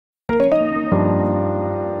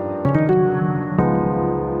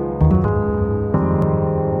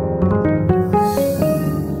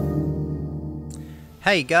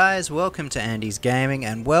Hey guys, welcome to Andy's Gaming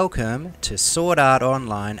and welcome to Sword Art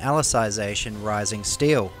Online Alicization Rising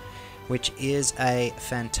Steel, which is a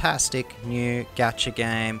fantastic new gacha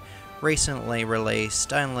game recently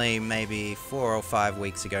released only maybe 4 or 5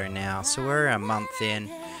 weeks ago now, so we're a month in,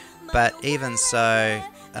 but even so,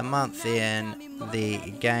 a month in, the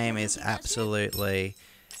game is absolutely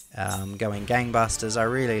going gangbusters. I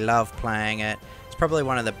really love playing it. It's probably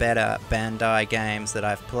one of the better Bandai games that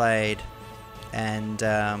I've played, and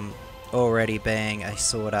already being a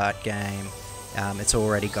sword art game, it's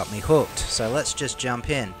already got me hooked. So let's just jump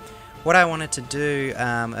in. What I wanted to do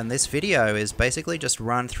in this video is basically just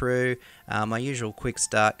run through my usual quick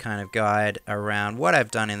start kind of guide around what I've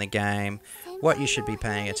done in the game, what you should be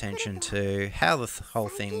paying attention to, how the whole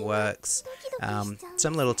thing works,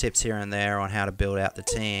 some little tips here and there on how to build out the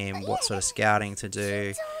team, what sort of scouting to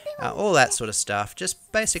do, all that sort of stuff.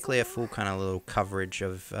 Just basically a full kind of little coverage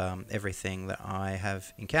of everything that I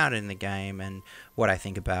have encountered in the game and what I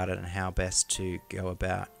think about it and how best to go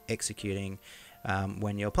about executing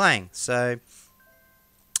when you're playing. So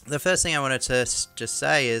the first thing I wanted to just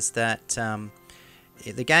say is that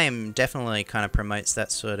the game definitely kind of promotes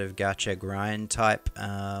that sort of gacha grind type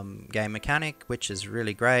game mechanic, which is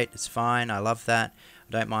really great. It's fine. I love that.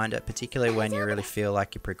 I don't mind it, particularly when you really feel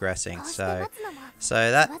like you're progressing. So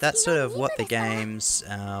that's sort of what the game's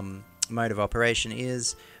mode of operation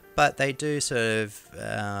is. But they do sort of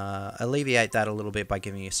alleviate that a little bit by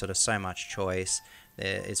giving you sort of so much choice.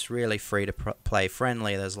 It's really free to play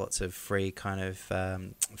friendly. There's lots of free kind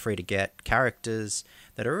of free to get characters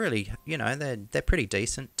that are really, you know, they're pretty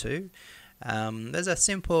decent too. There's a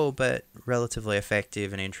simple but relatively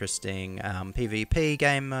effective and interesting PvP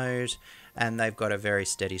game mode, and they've got a very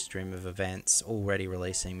steady stream of events, already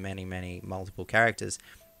releasing many multiple characters.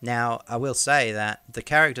 Now, I will say that the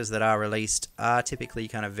characters that are released are typically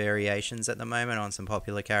kind of variations at the moment on some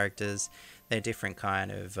popular characters. They're different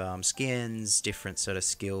kind of skins, different sort of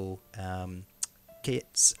skill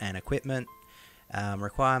kits and equipment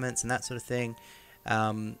requirements and that sort of thing.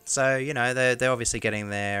 So, you know, they're obviously getting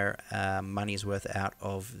their money's worth out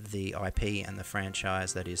of the IP and the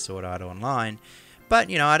franchise that is Sword Art Online. But,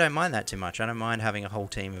 you know, I don't mind that too much. I don't mind having a whole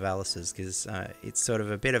team of Alices because it's sort of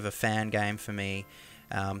a bit of a fan game for me.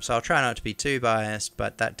 So I'll try not to be too biased,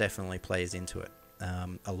 but that definitely plays into it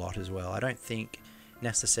a lot as well. I don't think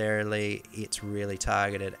necessarily it's really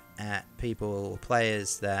targeted at people or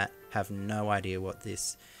players that have no idea what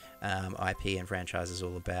this IP and franchise is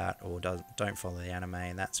all about, or don't follow the anime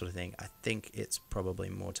and that sort of thing. I think it's probably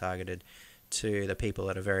more targeted to the people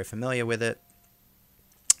that are very familiar with it.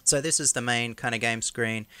 So this is the main kind of game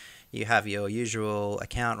screen. You have your usual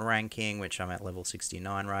account ranking, which I'm at level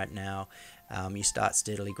 69 right now. You start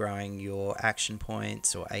steadily growing your action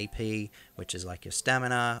points or AP, which is like your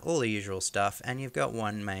stamina, all the usual stuff. And you've got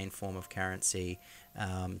one main form of currency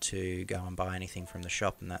to go and buy anything from the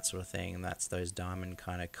shop and that sort of thing. And that's those diamond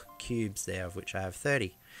kind of cubes there, of which I have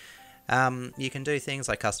 30. You can do things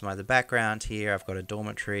like customize the background here. I've got a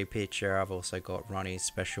dormitory picture. I've also got Ronnie's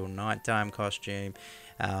special nighttime costume.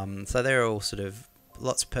 So they're all sort of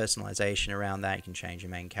lots of personalization around that. You can change your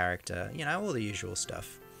main character, you know, all the usual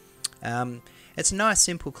stuff. It's a nice,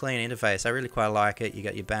 simple, clean interface. I really quite like it. You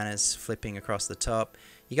got your banners flipping across the top.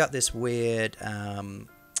 You got this weird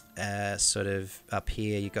sort of up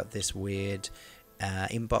here. You got this weird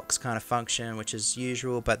inbox kind of function, which is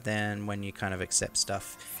usual, but then when you kind of accept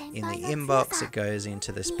stuff in the inbox, it goes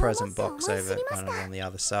into this present box over kind of on the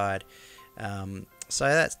other side. So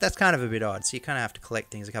that's kind of a bit odd. So you kind of have to collect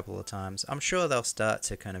things a couple of times. I'm sure they'll start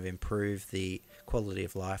to kind of improve the quality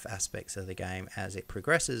of life aspects of the game as it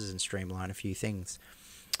progresses and streamline a few things.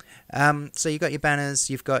 So you've got your banners,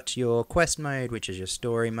 you've got your quest mode, which is your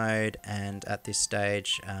story mode, and at this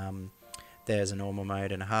stage there's a normal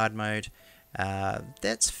mode and a hard mode.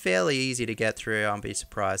 That's fairly easy to get through. I'll be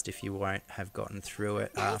surprised if you won't have gotten through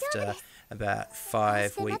it after about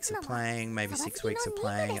 5 weeks of playing, maybe 6 weeks of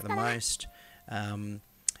playing at the most.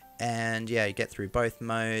 And yeah, you get through both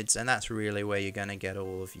modes, and that's really where you're going to get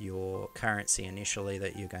all of your currency initially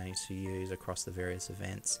that you're going to use across the various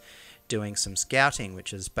events. Doing some scouting,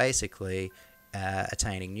 which is basically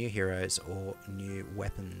attaining new heroes or new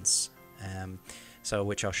weapons. So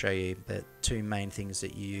which I'll show you the two main things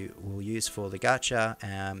that you will use for the gacha,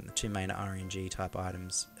 the two main RNG type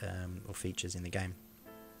items or features in the game.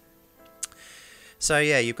 So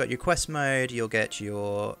yeah, you've got your quest mode, you'll get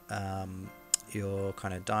your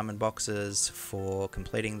kind of diamond boxes for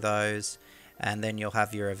completing those, and then you'll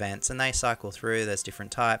have your events, and they cycle through. There's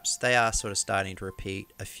different types. They are sort of starting to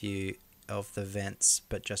repeat a few of the events,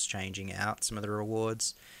 but just changing out some of the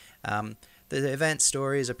rewards. The event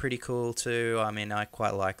stories are pretty cool too. I mean, I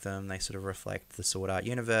quite like them. They sort of reflect the Sword Art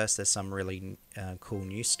universe. There's some really cool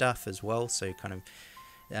new stuff as well, so kind of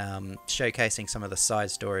showcasing some of the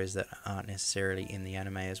side stories that aren't necessarily in the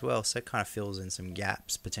anime as well, so it kind of fills in some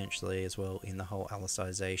gaps potentially as well in the whole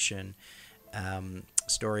Alicization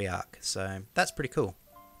story arc, so that's pretty cool.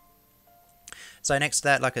 So next to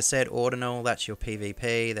that, like I said, Ordinal, that's your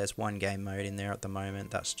PvP. There's one game mode in there at the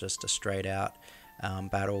moment. That's just a straight out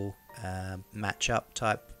battle matchup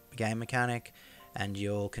type game mechanic, and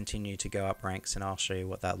you'll continue to go up ranks, and I'll show you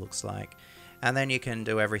what that looks like. And then you can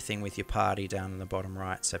do everything with your party down in the bottom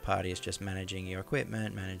right. So party is just managing your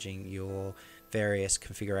equipment, managing your various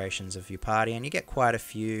configurations of your party, and you get quite a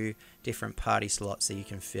few different party slots that you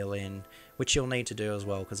can fill in, which you'll need to do as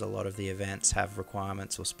well, because a lot of the events have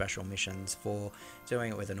requirements or special missions for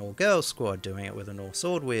doing it with an all-girls squad, doing it with an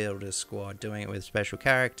all-sword wielders squad, doing it with special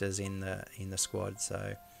characters in the squad.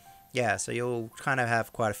 So yeah, so you'll kind of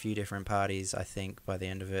have quite a few different parties, I think, by the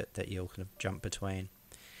end of it that you'll kind of jump between.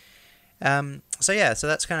 So yeah, so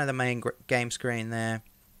that's kind of the main game screen there.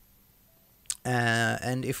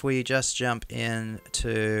 And if we just jump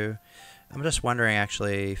into, I'm just wondering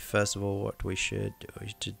actually, first of all, what we should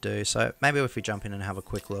do. So maybe if we jump in and have a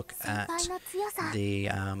quick look at the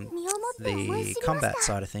combat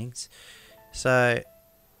side of things. So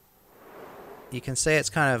you can see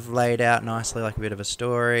it's kind of laid out nicely, like a bit of a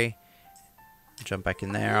story. Jump back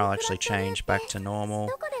in there. I'll actually change back to normal,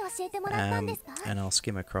 and I'll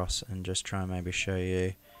skim across and just try and maybe show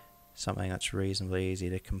you something that's reasonably easy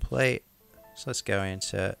to complete. So let's go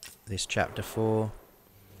into this chapter 4.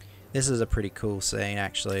 This is a pretty cool scene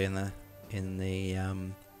actually in the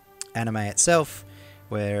anime itself,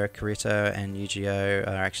 where Kirito and Yu-Gi-Oh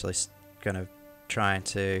are actually kind of trying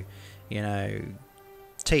to, you know,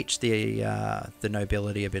 teach the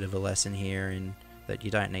nobility a bit of a lesson here, in that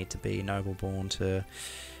you don't need to be noble born to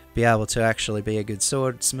be able to actually be a good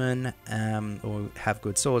swordsman, or have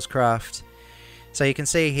good swordscraft. So you can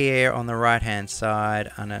see here on the right hand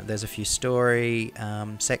side, there's a few story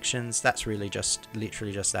sections. That's really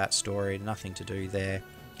literally just that story, nothing to do there,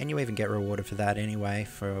 and you even get rewarded for that anyway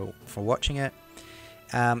for watching it.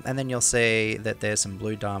 And then you'll see that there's some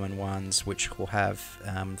blue diamond ones which will have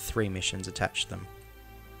 3 missions attached to them.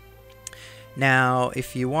 Now,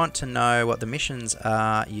 if you want to know what the missions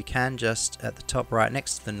are, you can just, at the top right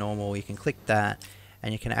next to the normal, you can click that,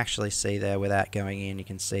 and you can actually see there without going in, you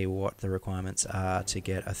can see what the requirements are to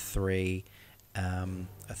get a 3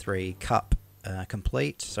 cup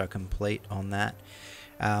complete, so complete on that.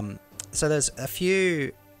 So there's a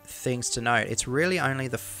few things to note. It's really only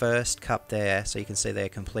the first cup there, so you can see they're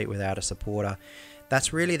complete without a supporter.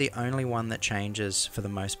 That's really the only one that changes for the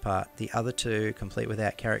most part. The other 2, complete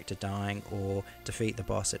without character dying or defeat the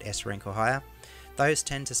boss at S rank or higher, those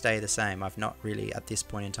tend to stay the same. I've not really, at this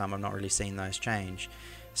point in time, I've not really seen those change.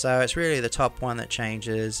 So it's really the top one that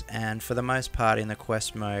changes, and for the most part in the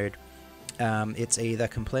quest mode, it's either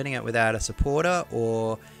completing it without a supporter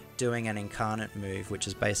or doing an incarnate move, which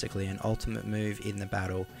is basically an ultimate move in the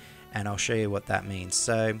battle, and I'll show you what that means.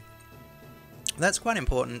 So that's quite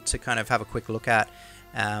important to kind of have a quick look at,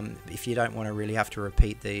 if you don't want to really have to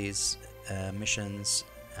repeat these missions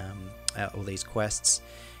or these quests.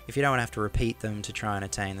 If you don't want to have to repeat them to try and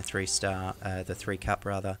attain the 3 cup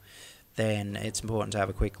rather, then it's important to have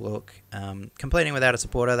a quick look. Completing without a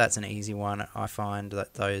supporter, that's an easy one. I find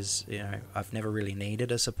that those, you know, I've never really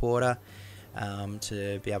needed a supporter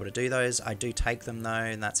to be able to do those. I do take them though,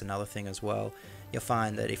 and that's another thing as well. You'll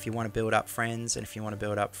find that if you want to build up friends, and if you want to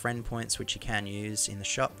build up friend points, which you can use in the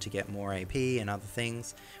shop to get more AP and other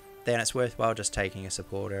things, then it's worthwhile just taking a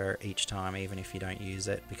supporter each time, even if you don't use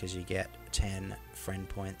it, because you get 10 friend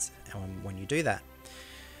points when you do that.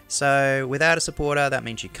 So without a supporter, that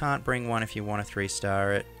means you can't bring one if you want to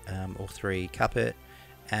 3-star it or 3 cup it.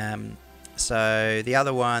 So the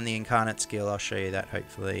other one, the incarnate skill, I'll show you that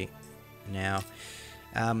hopefully now.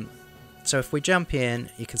 So if we jump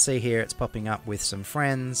in, you can see here it's popping up with some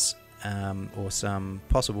friends, or some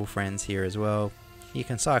possible friends here as well. You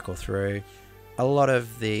can cycle through. A lot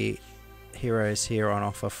of the heroes here on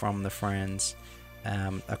offer from the friends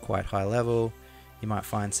are quite high level. You might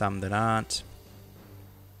find some that aren't,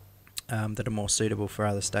 that are more suitable for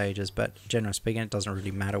other stages, but generally speaking, it doesn't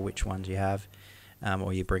really matter which ones you have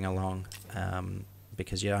or you bring along,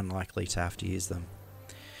 because you're unlikely to have to use them.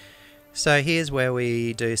 So here's where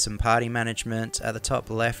we do some party management. At the top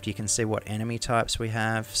left, you can see what enemy types we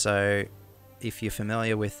have. So if you're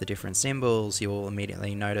familiar with the different symbols, you'll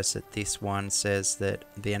immediately notice that this one says that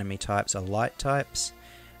the enemy types are light types,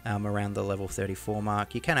 around the level 34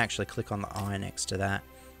 mark. You can actually click on the eye next to that,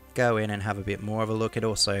 go in and have a bit more of a look. It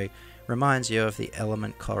also reminds you of the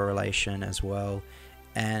element correlation as well,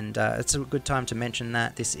 and it's a good time to mention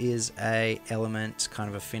that this is a element kind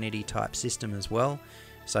of affinity type system as well.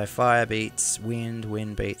 So fire beats wind,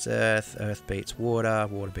 wind beats earth, earth beats water,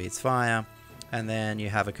 water beats fire, and then you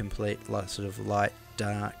have a complete sort of light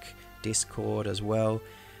dark discord as well.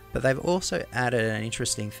 But they've also added an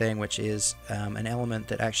interesting thing, which is an element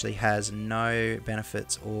that actually has no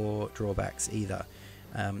benefits or drawbacks either,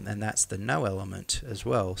 and that's the no element as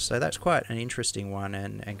well. So that's quite an interesting one,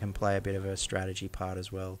 and can play a bit of a strategy part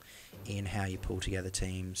as well in how you pull together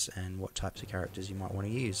teams and what types of characters you might want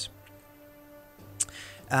to use.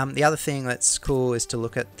 The other thing that's cool is to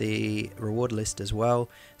look at the reward list as well,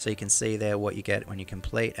 so you can see there what you get when you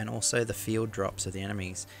complete, and also the field drops of the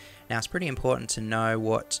enemies. Now it's pretty important to know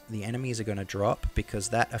what the enemies are going to drop, because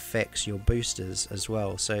that affects your boosters as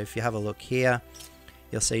well. So if you have a look here,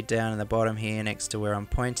 you'll see down in the bottom here next to where I'm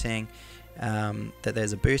pointing that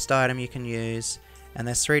there's a boost item you can use, and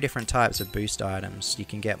there's 3 different types of boost items. You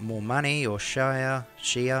can get more money, or Shia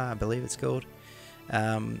I believe it's called.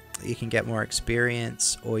 You can get more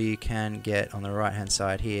experience, or you can get, on the right hand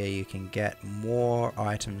side here, you can get more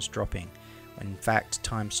items dropping. In fact,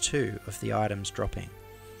 ×2 of the items dropping.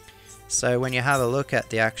 So when you have a look at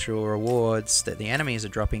the actual rewards that the enemies are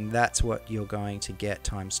dropping, that's what you're going to get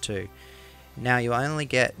 ×2. Now you only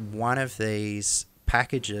get one of these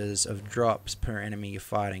packages of drops per enemy you're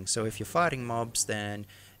fighting. So if you're fighting mobs, then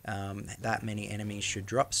that many enemies should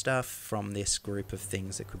drop stuff from this group of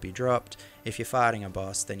things that could be dropped. If you're fighting a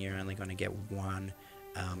boss, then you're only going to get one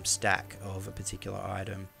stack of a particular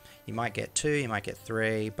item. You might get 2, you might get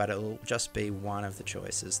 3, but it'll just be one of the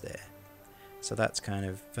choices there. So that's kind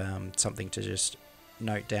of something to just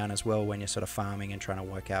note down as well when you're sort of farming and trying to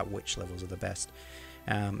work out which levels are the best.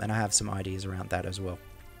 And I have some ideas around that as well.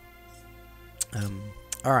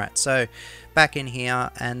 Alright, so back in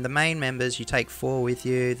here, and the main members, you take 4 with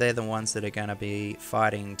you. They're the ones that are going to be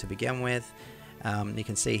fighting to begin with. You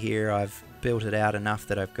can see here I've built it out enough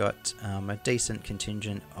that I've got a decent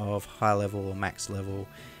contingent of high level or max level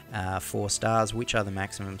 4 stars, which are the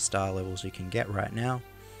maximum star levels you can get right now.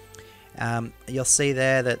 You'll see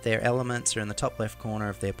there that their elements are in the top left corner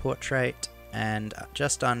of their portrait, and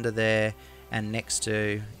just under there and next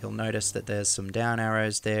to, you'll notice that there's some down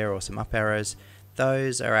arrows there, or some up arrows.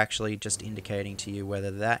 Those are actually just indicating to you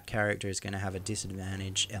whether that character is going to have a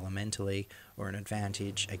disadvantage elementally or an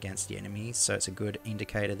advantage against the enemies. So it's a good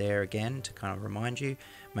indicator there again to kind of remind you.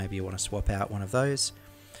 Maybe you want to swap out one of those.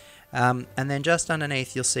 And then just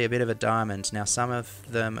underneath you'll see a bit of a diamond. Now some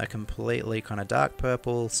of them are completely kind of dark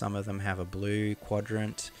purple, some of them have a blue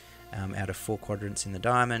quadrant out of 4 quadrants in the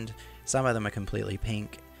diamond, some of them are completely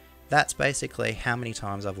pink. That's basically how many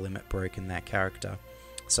times I've limit broken that character.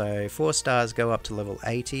 So 4 stars go up to level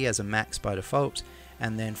 80 as a max by default,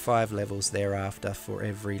 and then 5 levels thereafter for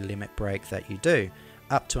every limit break that you do,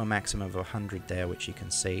 up to a maximum of 100 there, which you can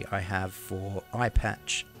see I have for Eye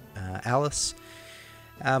Patch Alice.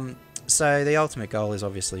 So the ultimate goal is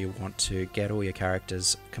obviously you want to get all your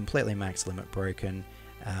characters completely max limit broken,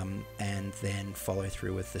 and then follow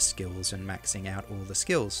through with the skills and maxing out all the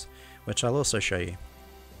skills, which I'll also show you.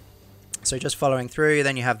 So just following through,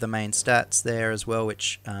 then you have the main stats there as well,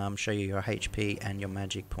 which show you your HP and your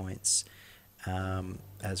magic points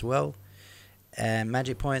as well. And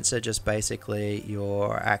magic points are just basically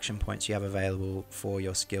your action points you have available for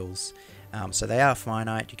your skills. So they are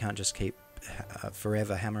finite, you can't just keep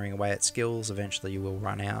forever hammering away at skills. Eventually you will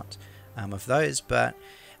run out of those, but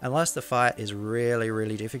unless the fight is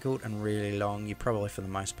really difficult and really long, you probably for the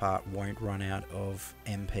most part won't run out of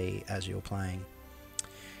MP as you're playing.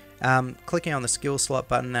 Clicking on the skill slot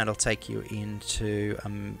button, that'll take you into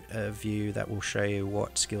a view that will show you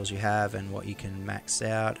what skills you have and what you can max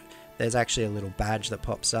out. There's actually a little badge that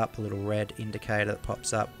pops up, a little red indicator that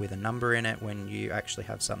pops up with a number in it when you actually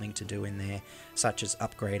have something to do in there, such as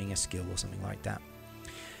upgrading a skill or something like that.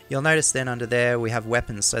 You'll notice then under there we have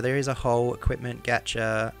weapons, so there is a whole equipment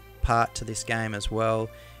gacha part to this game as well.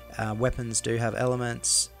 Weapons do have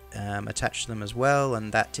elements attached to them as well,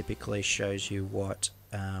 and that typically shows you what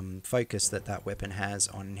focus that weapon has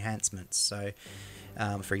on enhancements. So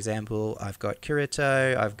for example, I've got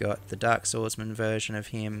Kirito, I've got the Dark Swordsman version of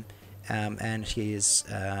him, and his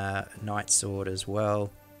Knight Sword as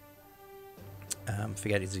well.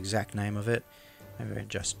 Forget his exact name of it. Maybe I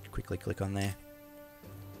just quickly click on there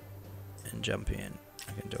and jump in.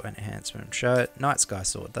 I can do an enhancement, show it. Night Sky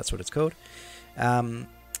Sword, that's what it's called.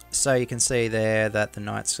 So you can see there that the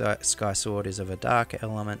Night Sky Sword is of a dark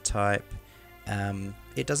element type.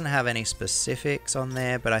 It doesn't have any specifics on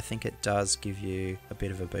there, but I think it does give you a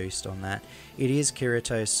bit of a boost on that. It is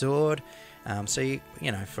Kirito's sword, so you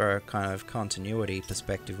know, for a kind of continuity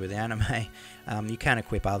perspective with anime, you can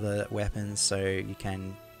equip other weapons, so you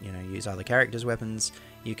can, you know, use other characters' weapons.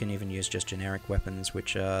 You can even use just generic weapons,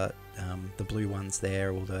 which are the blue ones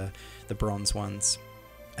there, or the bronze ones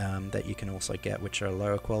that you can also get, which are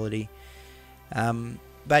lower quality.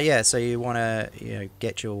 But yeah, so you want to, you know,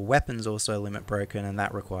 get your weapons also limit broken, and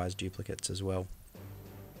that requires duplicates as well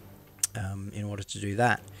in order to do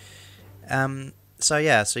that. So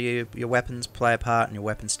yeah, so your weapons play a part, and your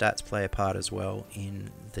weapon stats play a part as well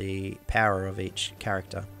in the power of each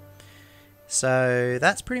character. So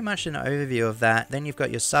that's pretty much an overview of that. Then you've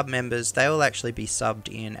got your sub members. They will actually be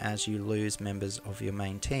subbed in as you lose members of your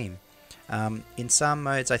main team. In some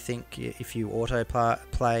modes, I think if you auto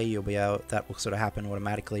play, you'll be able, that will sort of happen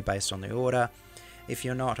automatically based on the order. If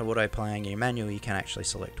you're not auto playing your manual, you can actually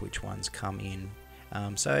select which ones come in.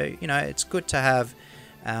 So you know, it's good to have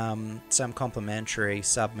some complementary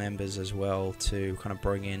sub members as well to kind of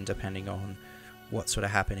bring in depending on what's sort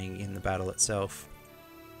of happening in the battle itself.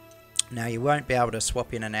 Now, you won't be able to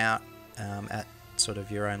swap in and out at sort of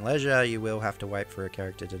your own leisure. You will have to wait for a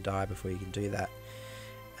character to die before you can do that.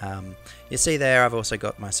 You see there, I've also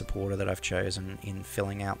got my supporter that I've chosen in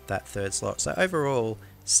filling out that third slot. So overall,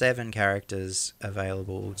 7 characters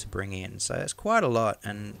available to bring in. So it's quite a lot,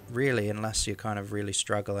 and really, unless you're kind of really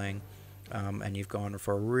struggling and you've gone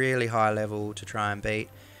for a really high level to try and beat,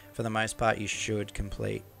 for the most part, you should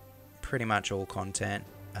complete pretty much all content.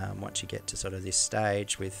 Once you get to sort of this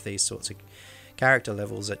stage with these sorts of character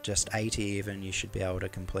levels at just 80 even, you should be able to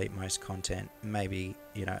complete most content. Maybe,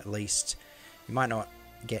 you know, at least you might not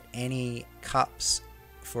get any cups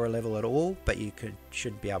for a level at all, but you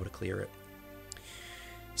should be able to clear it.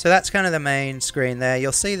 So that's kind of the main screen there.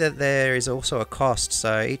 You'll see that there is also a cost,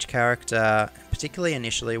 so each character, particularly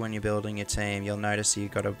initially when you're building your team, you'll notice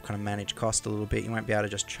you've got to kind of manage cost a little bit. You won't be able to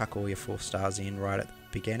just chuck all your 4 stars in right at the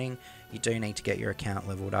beginning. You do need to get your account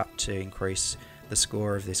leveled up to increase the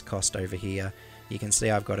score of this cost over here. You can see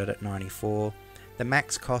I've got it at 94. The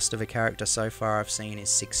max cost of a character so far I've seen is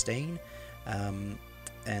 16,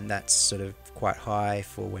 and that's sort of quite high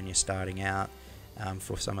for when you're starting out.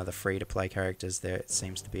 For some of the free-to-play characters there, it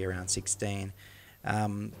seems to be around 16,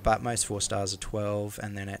 but most 4 stars are 12,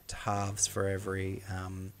 and then it halves for every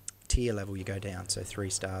tier level you go down, so 3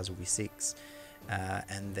 stars will be 6,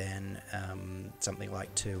 and then something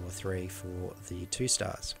like 2 or 3 for the 2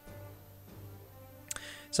 stars.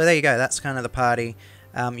 So there you go, that's kind of the party.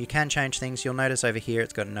 You can change things. You'll notice over here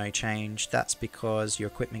it's got no change. That's because your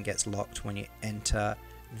equipment gets locked when you enter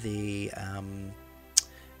the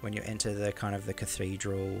kind of the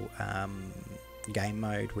cathedral game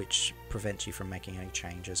mode, which prevents you from making any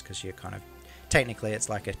changes, because you're kind of, technically it's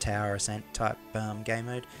like a tower ascent type game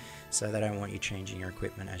mode, so they don't want you changing your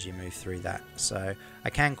equipment as you move through that. So I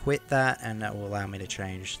can quit that, and that will allow me to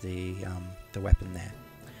change the weapon there.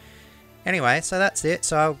 Anyway, so that's it.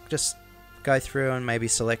 So I'll just go through and maybe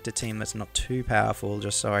select a team that's not too powerful,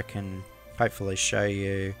 just so I can hopefully show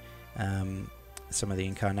you some of the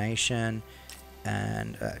incarnation,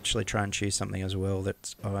 and actually try and choose something as well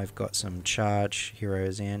that I've got some charge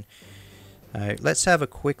heroes in. Let's have a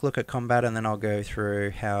quick look at combat, and then I'll go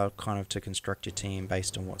through how kind of to construct your team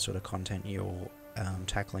based on what sort of content you're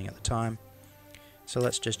tackling at the time. So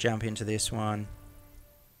let's just jump into this one.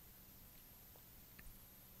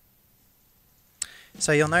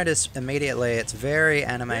 So you'll notice immediately it's very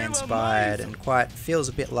anime inspired and quite feels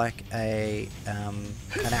a bit like an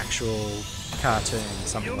actual cartoon,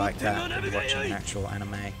 something like that, when you're watching an actual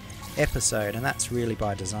anime episode, and that's really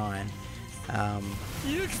by design,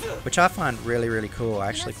 which I find really, really cool. I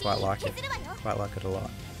actually quite like it a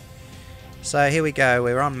lot. So here we go,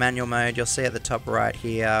 we're on manual mode. You'll see at the top right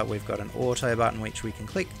here we've got an auto button which we can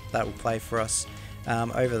click, that will play for us.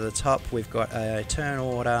 Over the top we've got a turn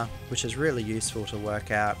order, which is really useful to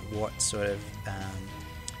work out what sort of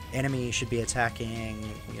enemy you should be attacking,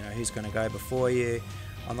 you know, who's going to go before you.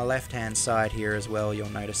 On the left hand side here as well,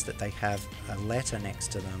 you'll notice that they have a letter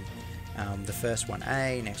next to them. The first one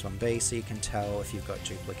A, next one B, so you can tell if you've got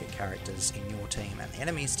duplicate characters in your team and the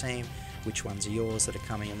enemy's team, which ones are yours that are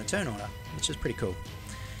coming in the turn order, which is pretty cool.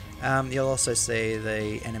 You'll also see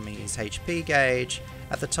the enemy's HP gauge.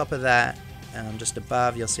 At the top of that, just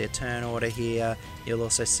above, you'll see a turn order here. You'll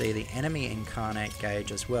also see the enemy incarnate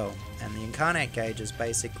gauge as well, and the incarnate gauge is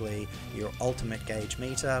basically your ultimate gauge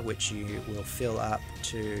meter, which you will fill up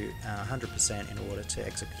to 100% in order to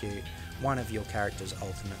execute one of your character's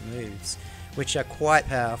ultimate moves, which are quite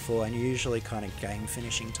powerful and usually kind of game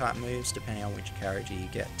finishing type moves depending on which character you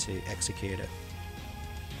get to execute it.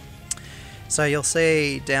 So you'll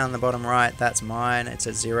see down the bottom right, that's mine. It's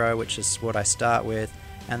at 0, which is what I start with.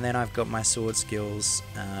 And then I've got my sword skills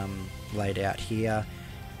laid out here.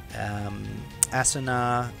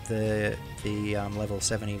 Asuna, the level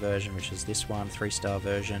 70 version, which is this one, 3-star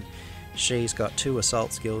version, she's got 2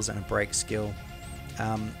 assault skills and a break skill.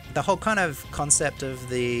 The whole kind of concept of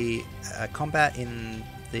the combat in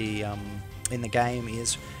the game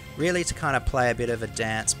is really to kind of play a bit of a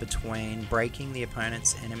dance between breaking the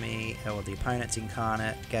opponent's enemy or the opponent's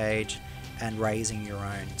incarnate gauge and raising your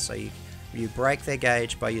own. So you break their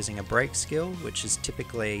gauge by using a break skill, which has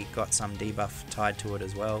typically got some debuff tied to it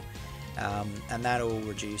as well, and that'll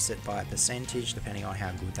reduce it by a percentage depending on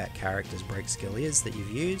how good that character's break skill is that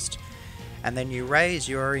you've used. And then you raise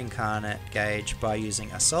your incarnate gauge by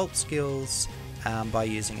using assault skills, by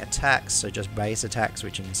using attacks, so just base attacks,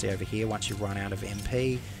 which you can see over here. Once you run out of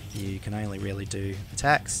MP, you can only really do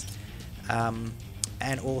attacks.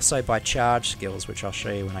 And also by charge skills, which I'll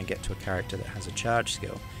show you when I get to a character that has a charge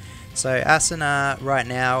skill. So Asuna right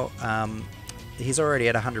now, he's already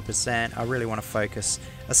at 100%. I really want to focus.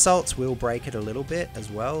 Assaults will break it a little bit as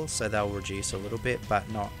well, so they'll reduce a little bit, but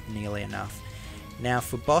not nearly enough. Now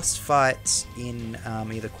for boss fights in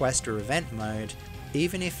either quest or event mode,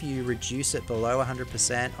 even if you reduce it below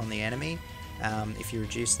 100% on the enemy, if you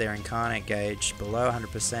reduce their incarnate gauge below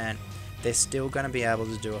 100%, they're still going to be able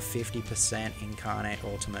to do a 50% incarnate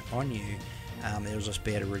ultimate on you. It'll just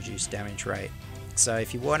be at a reduced damage rate. So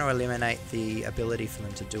if you want to eliminate the ability for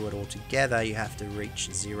them to do it all together, you have to reach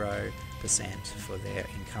 0% for their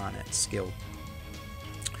incarnate skill.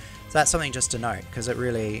 So that's something just to note, because it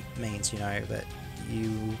really means, you know, that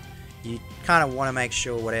you kind of want to make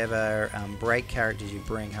sure whatever break characters you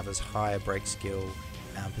bring have as high a break skill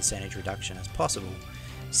percentage reduction as possible,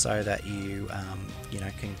 so that you know,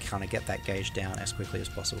 can kind of get that gauge down as quickly as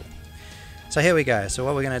possible. So here we go. So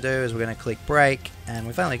what we're going to do is we're going to click break, and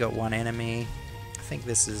we've only got one enemy. I think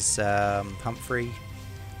this is Humphrey,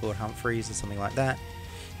 Lord Humphreys or something like that.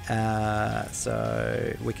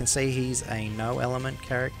 So we can see he's a no element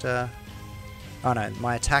character. Oh no,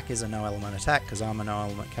 my attack is a no element attack because I'm a no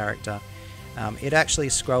element character. It actually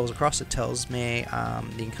scrolls across, it tells me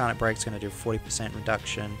the incarnate break is going to do a 40%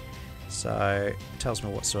 reduction. So it tells me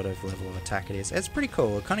what sort of level of attack it is. It's pretty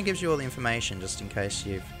cool. It kind of gives you all the information just in case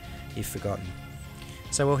you've forgotten.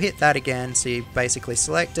 So we'll hit that again. So you basically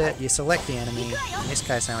select it, you select the enemy. In this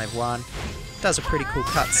case I only have one. It does a pretty cool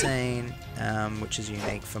cutscene, which is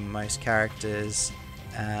unique for most characters,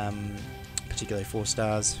 particularly 4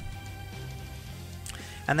 stars.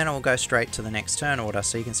 And then it will go straight to the next turn order,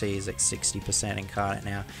 so you can see he's at 60% incarnate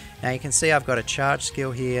now. Now you can see I've got a charge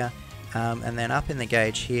skill here, and then up in the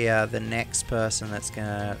gauge here, the next person that's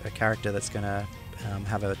gonna, a character that's gonna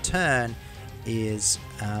have a turn is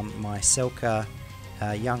my Selka,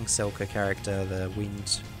 young Selka character, the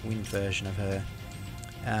wind version of her,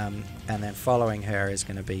 and then following her is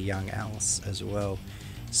going to be young Alice as well.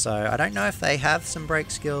 So I don't know if they have some break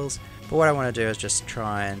skills, but what I want to do is just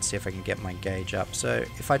try and see if I can get my gauge up. So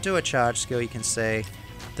if I do a charge skill, you can see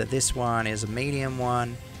that this one is a medium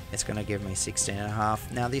one. It's going to give me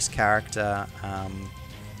 16.5. Now this character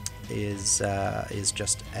is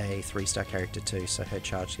just a 3-star character too, so her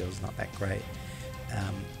charge skill is not that great.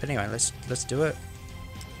 But anyway, let's do it.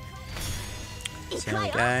 So there we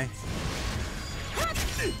go.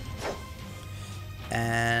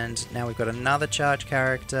 And now we've got another charge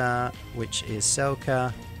character, which is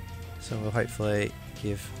Selka. So we'll hopefully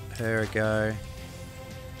give her a go.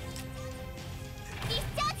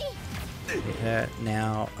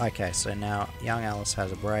 Now, okay, so now young Alice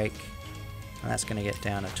has a break, and that's going to get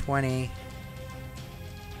down to 20.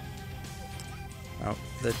 Well,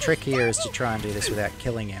 the trick here is to try and do this without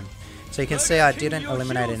killing him. So you can see I didn't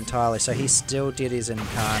eliminate it entirely, so he still did his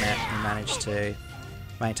incarnate and managed to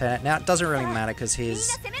maintain it. Now it doesn't really matter because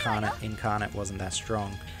his incarnate wasn't that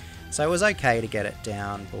strong. So it was okay to get it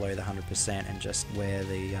down below the 100% and just wear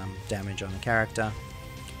the damage on the character.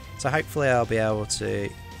 So hopefully I'll be able to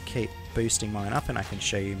keep boosting mine up and I can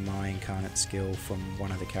show you my incarnate skill from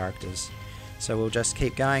one of the characters. So we'll just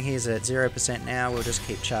keep going. He's at 0% now. We'll just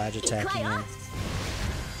keep charge attacking him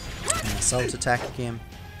and assault attacking him.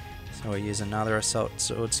 So we'll use another assault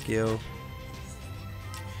sword skill.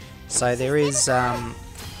 So there is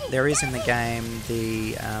in the game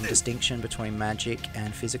the distinction between magic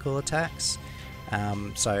and physical attacks.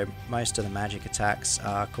 So most of the magic attacks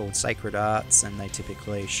are called sacred arts, and they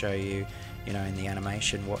typically show you, you know, in the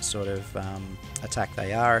animation what sort of attack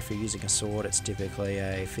they are. If you're using a sword, it's typically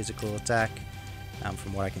a physical attack,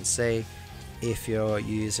 from what I can see. If you're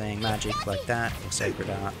using magic like that, or sacred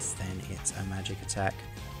arts, then it's a magic attack.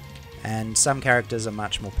 And some characters are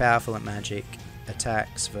much more powerful at magic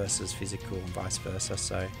attacks versus physical and vice versa.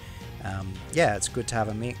 So yeah, it's good to have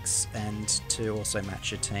a mix and to also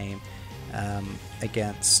match your team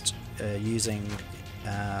against using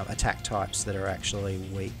attack types that are actually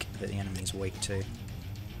weak, that the enemy's weak to.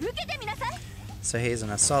 So here's an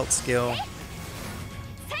assault skill.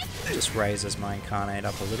 Just raises my incarnate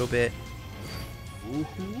up a little bit.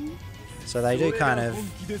 So they do kind of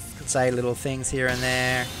say little things here and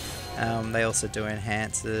there. They also do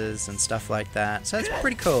enhancers and stuff like that. So it's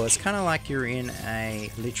pretty cool. It's kind of like you're in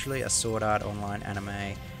literally a Sword Art Online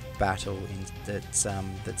anime battle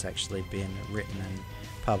that's actually been written and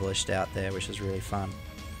published out there, which is really fun.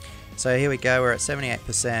 So here we go, we're at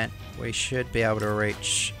 78%. We should be able to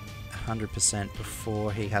reach 100%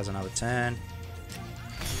 before he has another turn.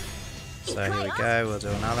 So here we go, we'll do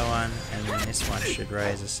another one, and then this one should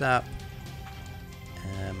raise us up.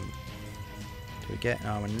 Do we get?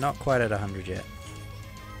 No, we're not quite at 100 yet.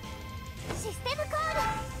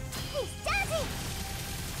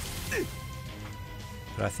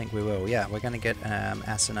 But I think we will. Yeah, we're going to get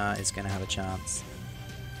Asuna is going to have a chance.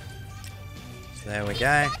 So there we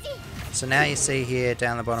go. So now you see here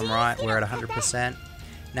down the bottom right, we're at 100%.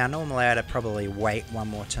 Now normally I'd probably wait one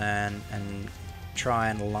more turn and try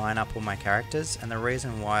and line up all my characters, and the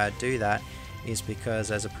reason why I do that is because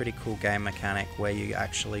there's a pretty cool game mechanic where you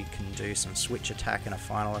actually can do some switch attack and a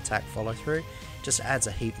final attack follow through. Just adds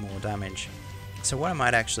a heap more damage. So what I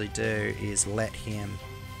might actually do is let him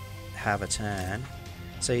have a turn.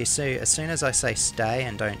 So you see, as soon as I say stay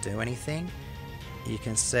and don't do anything, you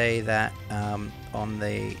can see that on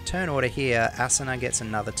the turn order here, Asuna gets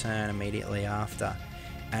another turn immediately after,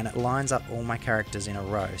 and it lines up all my characters in a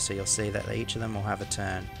row, so you'll see that each of them will have a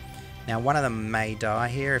turn. Now one of them may die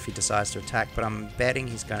here if he decides to attack, but I'm betting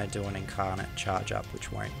he's going to do an incarnate charge up,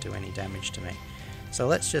 which won't do any damage to me. So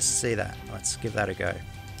let's just see that. Let's give that a go.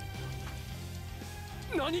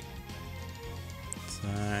 So,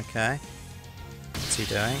 okay. What's he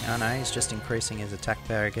doing? Oh no, he's just increasing his attack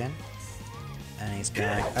power again. And he's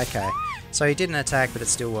going... Okay, so he didn't attack, but it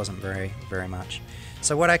still wasn't very much.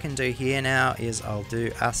 So what I can do here now is I'll do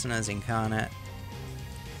Asuna's incarnate,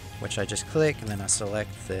 which I just click, and then I select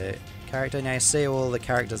the character. Now you see all the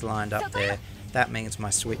characters lined up there. That means my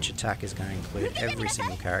switch attack is going to include every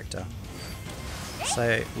single character.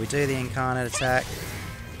 So we do the incarnate attack.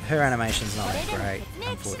 Her animation's not that great,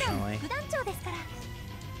 unfortunately.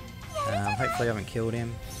 Hopefully I haven't killed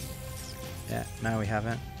him. Yeah, no we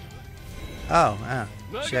haven't. Oh,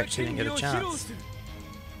 she actually didn't get a chance.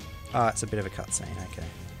 Oh, it's a bit of a cutscene, okay.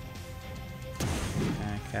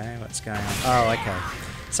 Okay, what's going on? Oh, okay.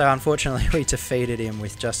 So unfortunately we defeated him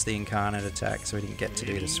with just the incarnate attack, so we didn't get to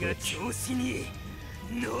do the switch.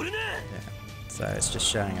 Yeah, so it's just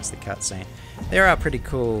showing us the cutscene. There are pretty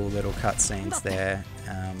cool little cutscenes there.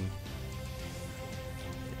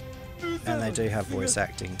 And they do have voice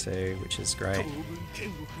acting too, which is great.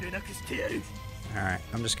 Alright,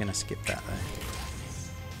 I'm just going to skip that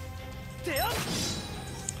though.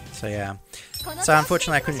 So yeah. So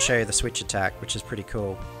unfortunately I couldn't show you the switch attack, which is pretty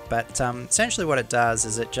cool. But essentially what it does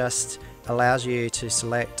is it just allows you to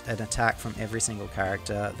select an attack from every single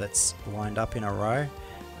character that's lined up in a row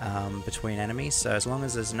between enemies. So as long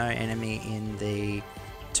as there's no enemy in the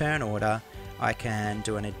turn order, I can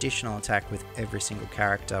do an additional attack with every single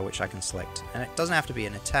character which I can select. And it doesn't have to be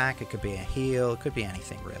an attack, it could be a heal, it could be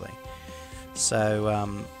anything really.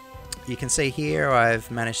 So you can see here I've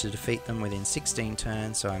managed to defeat them within 16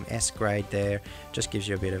 turns, so I'm S grade there. Just gives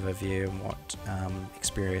you a bit of a view on what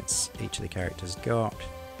experience each of the characters got.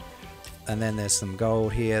 And then there's some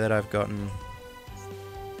gold here that I've gotten.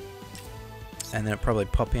 And then it'll probably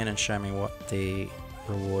pop in and show me what the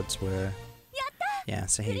rewards were. Yeah,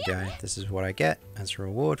 so here you go. This is what I get as a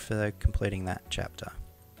reward for completing that chapter,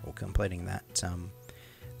 or completing that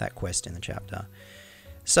that quest in the chapter.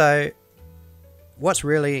 So what's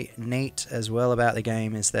really neat as well about the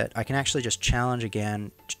game is that I can actually just challenge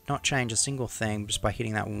again, not change a single thing, just by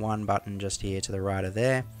hitting that one button just here to the right of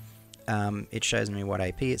there. It shows me what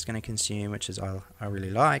AP it's going to consume, which is I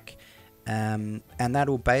really like. And that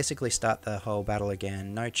will basically start the whole battle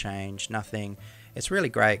again, no change, nothing. It's really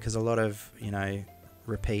great because a lot of, you know,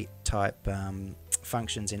 repeat type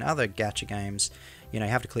functions in other gacha games, you know,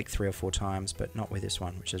 you have to click 3 or 4 times, but not with this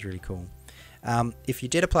one, which is really cool. If you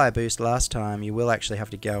did apply a boost last time, you will actually have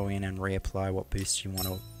to go in and reapply what boosts you want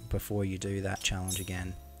to before you do that challenge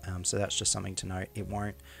again. So that's just something to note. It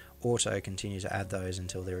won't auto continue to add those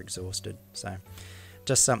until they're exhausted. So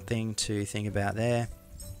just something to think about there.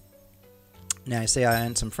 Now you see I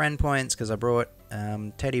earned some friend points because I brought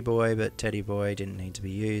Teddy Boy, but Teddy Boy didn't need to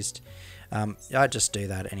be used. I just do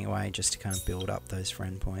that anyway, just to kind of build up those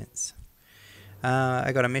friend points.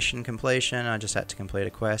 I got a mission completion. I just had to complete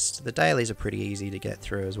a quest. The dailies are pretty easy to get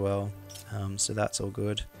through as well, so that's all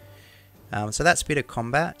good. So that's a bit of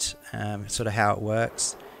combat, sort of how it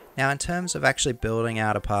works. Now in terms of actually building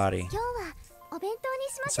out a party,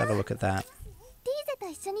 let's have a look at that.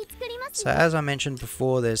 So as I mentioned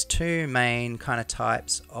before, there's two main kind of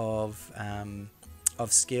types of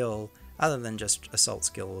skill, other than just assault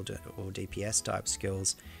skill or DPS type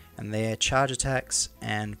skills, and they're charge attacks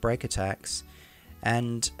and break attacks.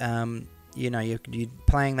 And you know, you're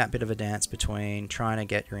playing that bit of a dance between trying to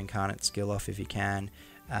get your incarnate skill off if you can,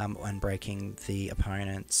 and breaking the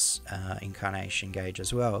opponent's incarnation gauge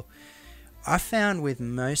as well. I found with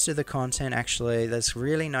most of the content, actually, there's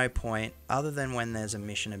really no point, other than when there's a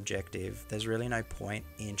mission objective, there's really no point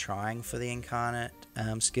in trying for the incarnate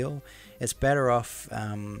skill. It's better off,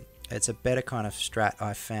 it's a better kind of strat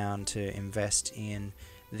I found to invest in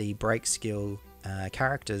the break skill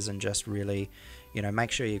characters and just really, you know, make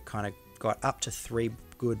sure you've kind of got up to 3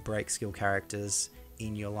 good break skill characters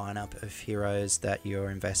in your lineup of heroes that you're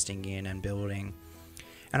investing in and building.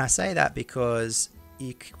 And I say that because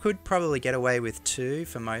you could probably get away with 2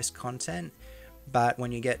 for most content, but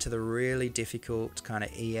when you get to the really difficult kind of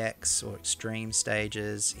EX or extreme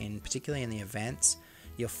stages, particularly in the events,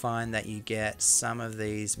 you'll find that you get some of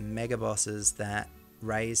these mega bosses that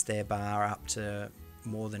raise their bar up to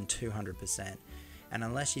more than 200%. And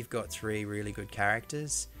unless you've got 3 really good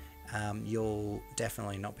characters, you'll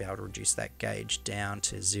definitely not be able to reduce that gauge down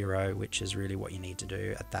to 0, which is really what you need to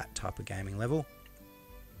do at that type of gaming level.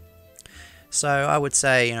 So I would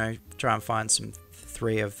say, you know, try and find some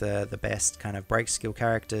 3 of the best kind of break skill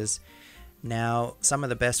characters. Now, some of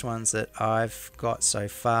the best ones that I've got so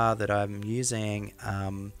far that I'm using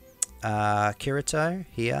are Kirito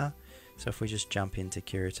here. So if we just jump into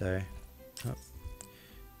Kirito, we'll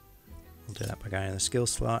do that by going to the skill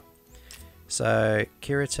slot. So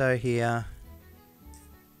Kirito here,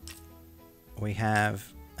 we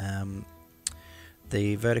have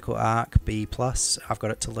the vertical arc B+. I've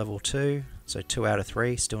got it to level 2, so 2 out of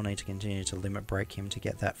 3. Still need to continue to limit break him to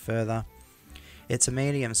get that further. It's a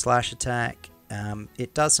medium slash attack.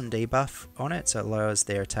 It does some debuff on it, so it lowers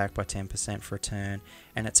their attack by 10% for a turn,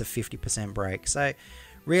 and it's a 50% break. So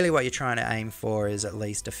really what you're trying to aim for is at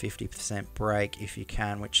least a 50% break if you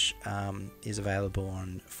can, which is available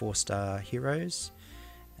on 4-star heroes.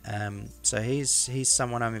 So he's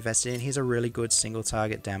someone I'm invested in. He's a really good single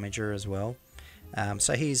target damager as well.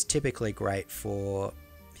 So he's typically great for,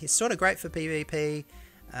 he's sort of great for PvP,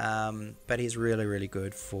 but he's really, really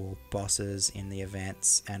good for bosses in the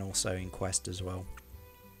events and also in quest as well.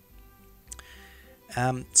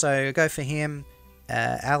 So go for him.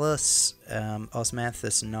 Alice,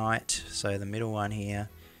 Osmanthus Knight, so the middle one here,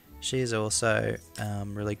 she's also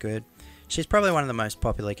really good. She's probably one of the most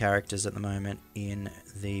popular characters at the moment in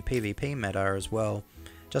the PvP meta as well,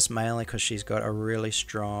 just mainly because she's got a really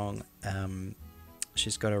strong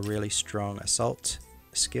assault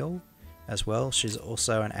skill as well. She's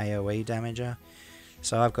also an AoE damager,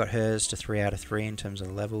 so I've got hers to 3 out of 3 in terms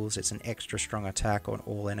of levels. It's an extra strong attack on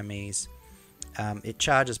all enemies. It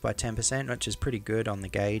charges by 10%, which is pretty good on the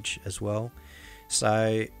gauge as well.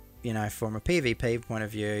 So, you know, from a PvP point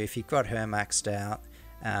of view, if you've got her maxed out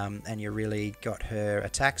and you really got her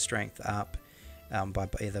attack strength up by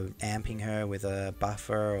either amping her with a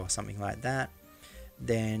buffer or something like that,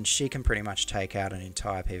 then she can pretty much take out an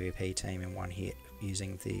entire PvP team in one hit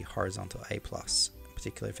using the horizontal A+,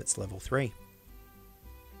 particularly if it's level 3.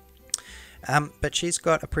 But she's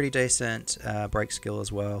got a pretty decent break skill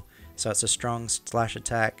as well. So it's a strong slash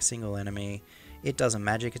attack, single enemy. It does a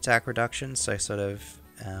magic attack reduction, so it sort of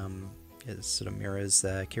mirrors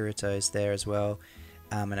Kirito's there as well.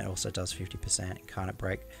 And it also does 50% incarnate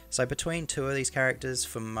break. So between 2 of these characters,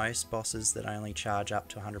 for most bosses that only charge up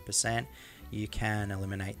to 100%, you can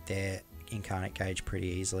eliminate their incarnate gauge pretty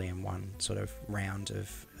easily in one sort of round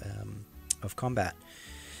of combat.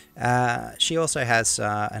 She also has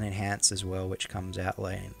an enhance as well, which comes out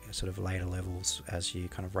sort of later levels as you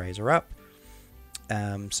kind of raise her up.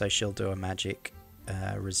 So she'll do a magic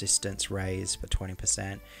resistance raise for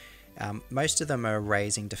 20%. Most of them are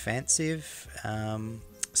raising defensive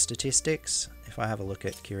statistics. If I have a look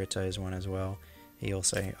at Kirito's one as well, he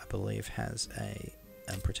also, I believe, has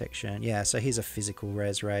a protection. Yeah, so he's a physical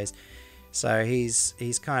raise. So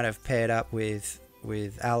he's kind of paired up with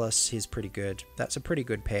Alice. He's pretty good. That's a pretty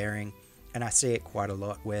good pairing, and I see it quite a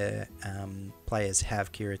lot where players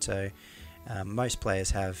have Kirito. Most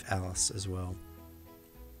players have Alice as well.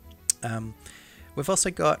 We've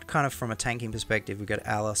also got, kind of from a tanking perspective, we've got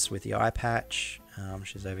Alice with the eye patch.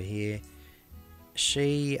 She's over here.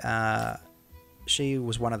 she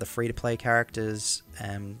was one of the free-to-play characters,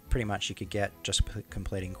 and pretty much you could get just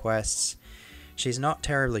completing quests. She's not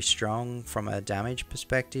terribly strong from a damage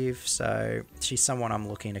perspective, so she's someone I'm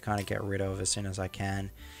looking to kind of get rid of as soon as I can.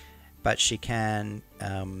 But she can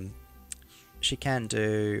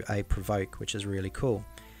do a provoke, which is really cool.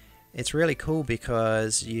 It's really cool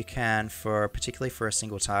because you can, particularly for a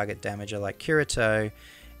single target damager like Kirito,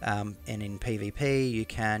 and in PvP you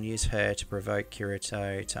can use her to provoke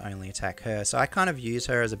Kirito to only attack her. So I kind of use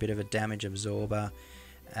her as a bit of a damage absorber.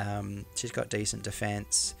 She's got decent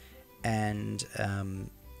defense, and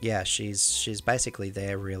yeah, she's basically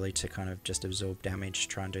there really to kind of just absorb damage,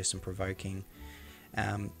 try and do some provoking.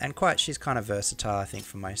 And she's kind of versatile, I think,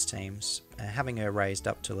 for most teams. Having her raised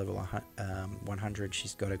up to level 100,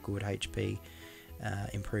 she's got a good HP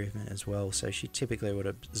improvement as well, so she typically would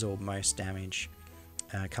absorb most damage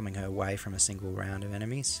coming her way from a single round of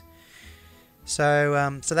enemies.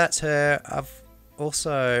 So that's her. I've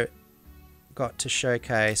also got to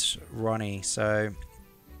showcase Ronnie. So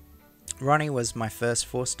Ronnie was my first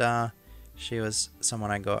 4-star. She was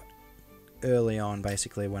someone I got early on,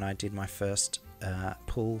 basically when I did my first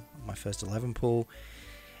pull, my first 11 pull.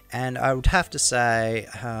 And I would have to say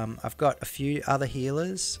I've got a few other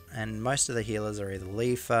healers, and most of the healers are either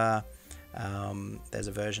Leafa. There's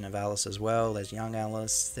a version of Alice as well. There's young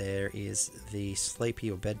Alice. There is the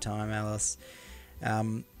sleepy or bedtime Alice.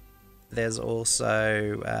 There's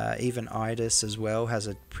also even Idis as well, has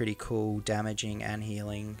a pretty cool damaging and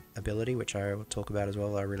healing ability, which I will talk about as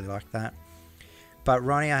well. I really like that. But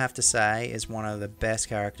Ronnie, I have to say, is one of the best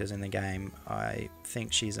characters in the game. I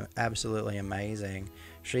think she's absolutely amazing.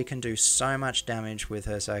 She can do so much damage with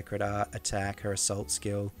her Sacred Art attack, her assault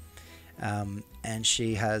skill. And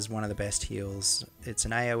she has one of the best heals. It's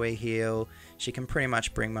an AoE heal. She can pretty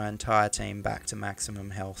much bring my entire team back to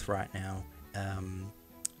maximum health right now,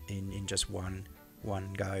 in just one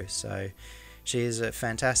go. So she is a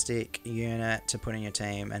fantastic unit to put in your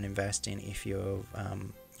team and invest in if you're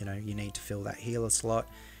you need to fill that healer slot.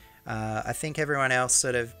 I think everyone else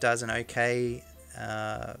sort of does an okay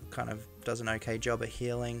job at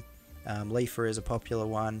healing. Leafa is a popular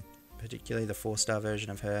one, particularly the 4-star version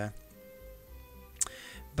of her.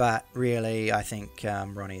 But really, I think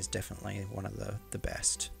Ronnie is definitely one of the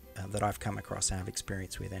best that I've come across and have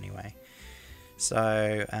experience with anyway.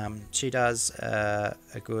 So she does a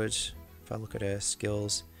good, if I look at her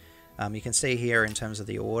skills, you can see here in terms of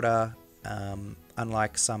the order,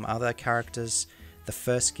 unlike some other characters, the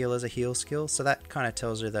first skill is a heal skill, so that kind of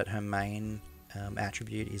tells her that her main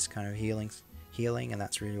attribute is kind of healing, and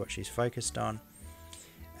that's really what she's focused on.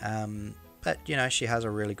 But she has a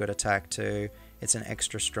really good attack too. It's an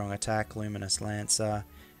extra strong attack, Luminous Lancer,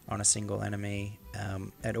 on a single enemy.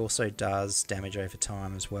 It also does damage over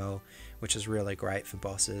time as well, which is really great for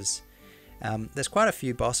bosses. There's quite a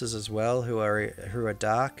few bosses as well who are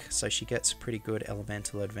dark, so she gets a pretty good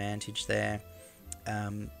elemental advantage there.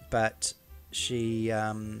 But she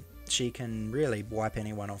can really wipe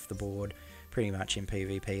anyone off the board pretty much in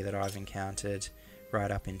PvP that I've encountered,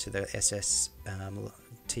 right up into the SS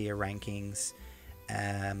tier rankings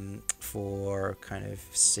for kind of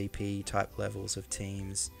CP type levels of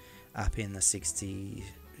teams, up in the 60,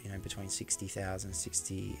 between 60,000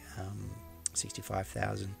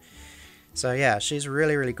 65,000. So yeah, she's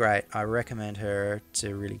really, really great. I recommend her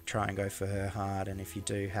to really try and go for her hard, and if you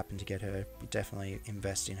do happen to get her, definitely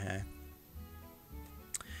invest in her.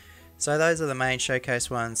 So those are the main showcase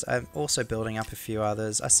ones. I'm also building up a few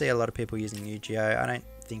others. I see a lot of people using Yu-Gi-Oh! I don't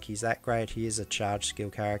think he's that great. He is a charge skill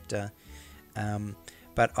character.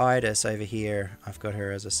 But Idis over here, I've got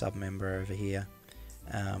her as a sub-member over here.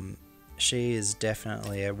 She is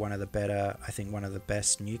definitely one of the better, I think one of the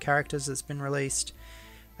best new characters that's been released.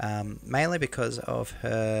 Mainly because of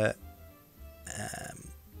her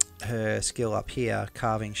skill up here,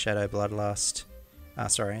 Carving Shadow Bloodlust.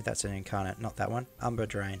 Sorry, that's an incarnate, not that one. Umbra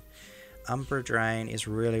Drain. Umbra Drain is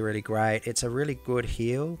really, really great. It's a really good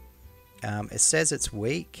heal. It says it's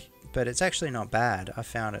weak, but it's actually not bad. I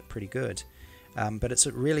found it pretty good. But it's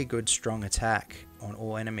a really good strong attack on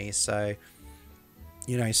all enemies. So,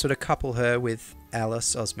 you sort of couple her with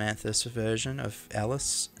Alice, Osmanthus version of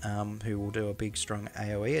Alice, who will do a big strong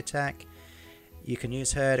AoE attack. You can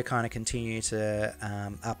use her to kind of continue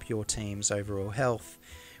to up your team's overall health,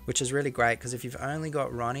 which is really great because if you've only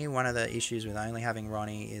got Ronnie, one of the issues with only having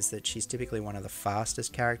Ronnie is that she's typically one of the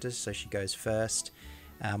fastest characters, so she goes first,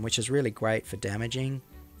 which is really great for damaging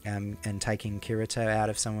and taking Kirito out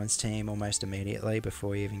of someone's team almost immediately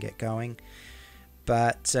before you even get going.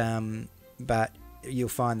 But you'll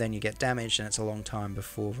find then you get damaged, and it's a long time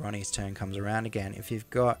before Ronnie's turn comes around again. If you've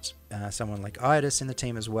got someone like Idis in the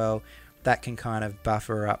team as well, that can kind of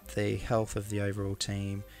buffer up the health of the overall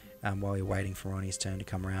team while you're waiting for Ronnie's turn to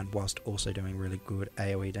come around, whilst also doing really good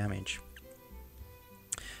AoE damage.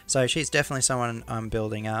 So she's definitely someone I'm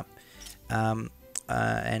building up, and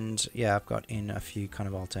yeah, I've got in a few kind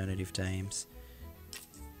of alternative teams.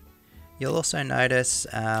 You'll also notice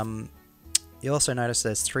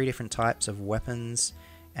there's 3 different types of weapons,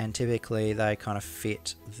 and typically they kind of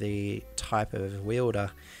fit the type of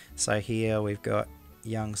wielder. So here we've got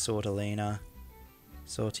young Sortilina.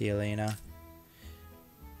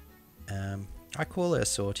 I call her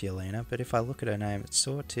Sortilina, but if I look at her name, it's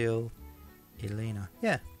Sortilina.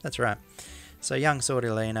 Yeah, that's right. So young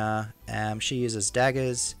Sortilina, she uses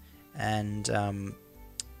daggers, and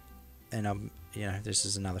you know, this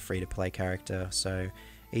is another free-to-play character, so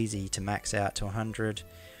easy to max out to 100.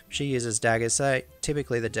 She uses daggers, so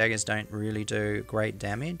typically the daggers don't really do great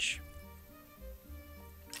damage.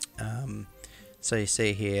 So you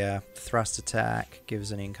see here, thrust attack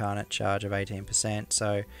gives an incarnate charge of 18%,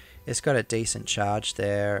 so it's got a decent charge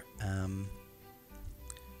there. I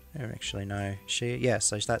don't actually know.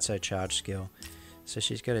 So that's her charge skill. So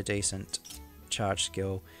she's got a decent charge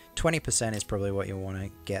skill. 20% is probably what you want to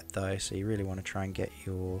get though, so you really want to try and get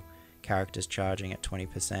your characters charging at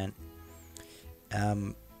 20%.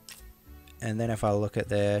 And then if I look at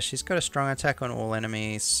there, she's got a strong attack on all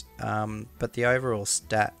enemies, but the overall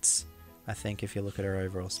stats, I think if you look at her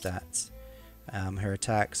overall stats, her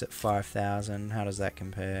attack's at 5,000. How does that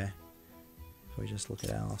compare? If we just look at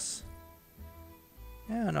Alice.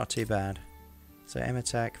 Yeah, not too bad. So M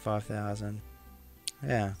attack 5,000.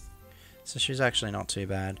 Yeah, so she's actually not too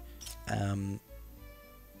bad.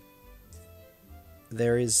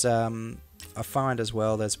 There is, I find as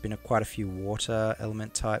well, there's been quite a few water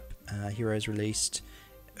element type heroes released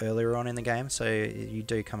earlier on in the game, so you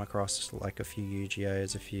do come across like a few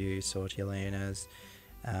Yu-Gi-Ohs, a few Sortilinas.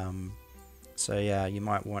 So yeah, you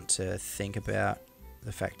might want to think about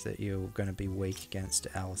the fact that you're going to be weak against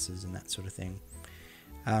Alice's and that sort of thing.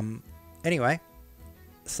 Anyway,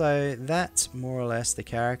 so that's more or less the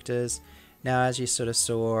characters. Now, as you sort of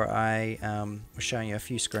saw, I was showing you a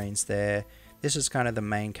few screens there. This is kind of the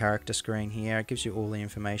main character screen here. It gives you all the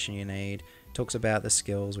information you need. Talks about the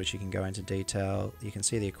skills, which you can go into detail. You can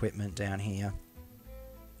see the equipment down here.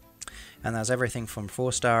 And there's everything from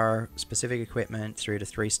 4-star specific equipment through to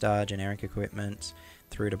 3-star generic equipment,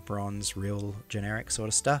 through to bronze real generic sort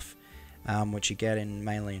of stuff, which you get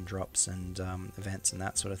mainly in drops and events and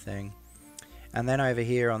that sort of thing. And then over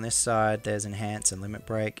here on this side, there's Enhance and Limit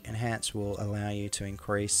Break. Enhance will allow you to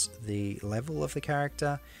increase the level of the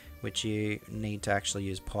character, which you need to actually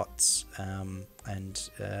use pots and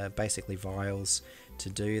basically vials to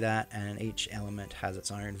do that, and each element has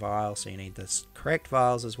its own vial, so you need the correct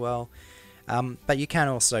vials as well. But you can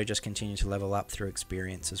also just continue to level up through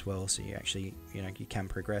experience as well, so you actually, you can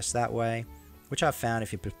progress that way, which I've found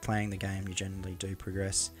if you're playing the game, you generally do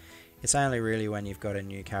progress. It's only really when you've got a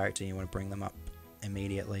new character and you want to bring them up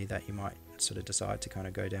immediately that you might sort of decide to kind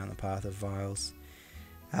of go down the path of vials.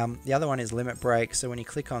 The other one is Limit Break, so when you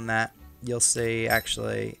click on that, you'll see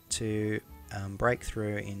actually to break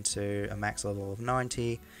through into a max level of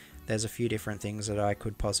 90, there's a few different things that I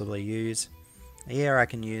could possibly use. Here I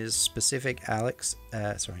can use specific Alice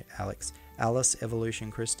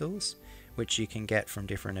evolution crystals, which you can get from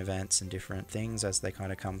different events and different things as they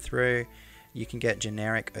kind of come through. You can get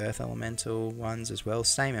generic earth elemental ones as well,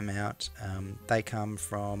 same amount. They come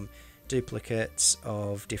from duplicates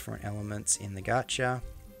of different elements in the Gacha,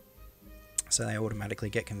 so they automatically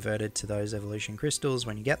get converted to those evolution crystals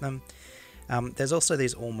when you get them. There's also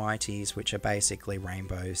these Almighties, which are basically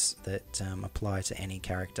rainbows that apply to any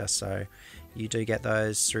character, so you do get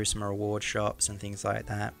those through some reward shops and things like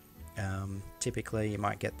that. Typically you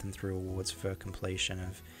might get them through awards for completion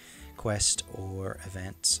of quest or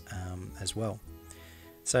events as well.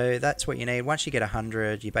 So that's what you need. Once you get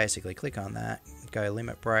 100, you basically click on that, go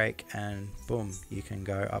Limit Break, and boom, you can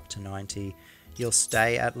go up to 90. You'll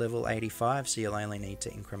stay at level 85, so you'll only need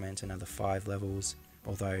to increment another 5 levels,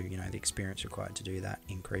 although the experience required to do that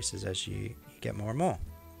increases as you get more and more.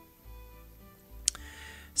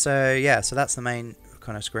 So yeah, so that's the main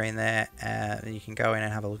kind of screen there. You can go in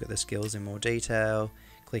and have a look at the skills in more detail,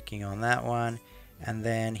 clicking on that one, and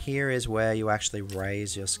then here is where you actually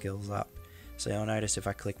raise your skills up. So you'll notice if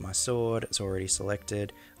I click my sword, it's already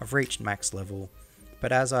selected. I've reached max level,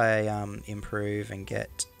 but as I improve and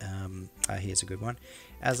get, here's a good one,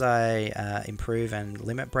 as I improve and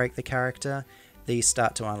limit break the character, these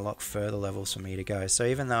start to unlock further levels for me to go. So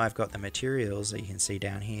even though I've got the materials that you can see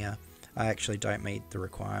down here, I actually don't meet the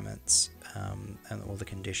requirements and all the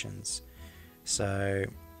conditions. So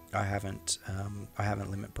I haven't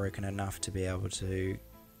limit broken enough to be able to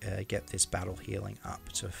get this battle healing up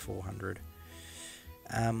to 400.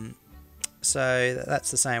 So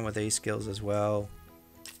that's the same with these skills as well.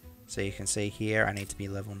 So you can see here I need to be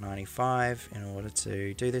level 95 in order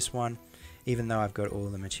to do this one, even though I've got all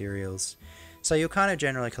the materials. So you'll kind of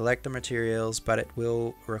generally collect the materials, but it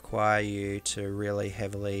will require you to really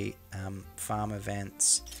heavily farm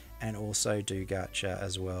events and also do gacha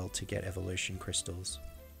as well to get evolution crystals.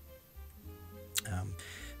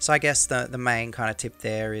 So I guess the main kind of tip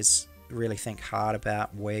there is really think hard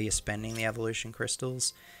about where you're spending the evolution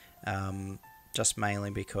crystals. Just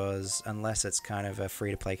mainly because unless it's kind of a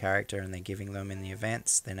free-to-play character and they're giving them in the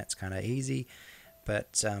events, then it's kind of easy.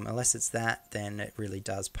 But unless it's that, then it really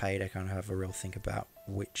does pay to kind of have a real think about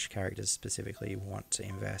which characters specifically you want to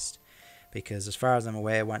invest. Because as far as I'm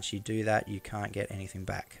aware, once you do that, you can't get anything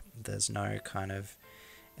back. There's no kind of,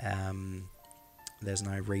 there's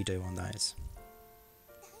no redo on those.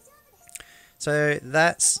 So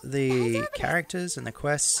that's the characters and the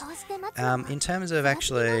quests. In terms of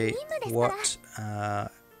actually what kind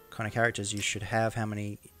of characters you should have, how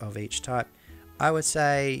many of each type, I would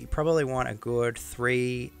say you probably want a good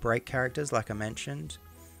 3 break characters like I mentioned.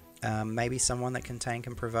 Maybe someone that can tank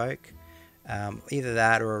and provoke. Either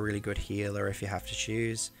that or a really good healer if you have to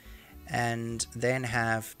choose. And then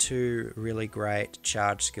have 2 really great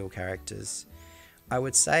charge skill characters. I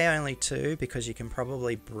would say only 2 because you can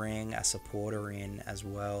probably bring a supporter in as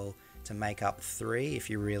well to make up 3 if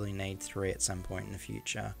you really need 3 at some point in the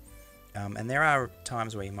future. And there are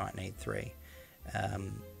times where you might need 3.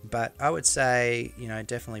 But I would say, you know,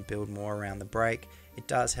 definitely build more around the break. It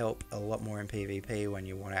does help a lot more in PvP when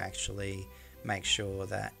you want to actually make sure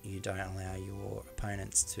that you don't allow your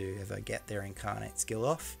opponents to ever get their incarnate skill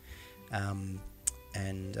off.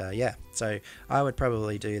 Yeah, so I would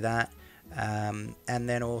probably do that. And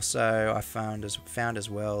then also I found as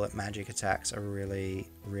well that magic attacks are really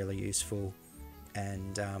useful,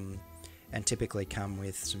 and typically come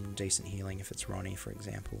with some decent healing if it's Ronnie, for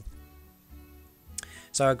example.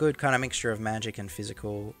 So a good kind of mixture of magic and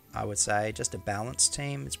physical, I would say. Just a balanced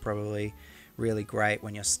team is probably really great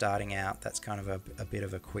when you're starting out. That's kind of a bit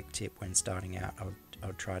of a quick tip when starting out. I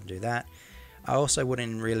would try to do that. I also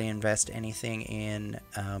wouldn't really invest anything in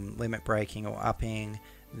limit breaking or upping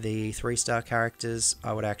the 3-star characters.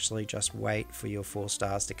 I would actually just wait for your 4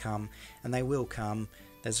 stars to come, and they will come.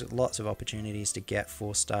 There's lots of opportunities to get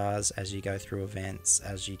 4 stars as you go through events,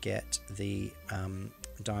 as you get the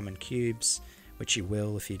diamond cubes, which you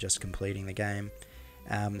will if you're just completing the game.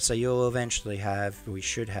 So you'll eventually have, we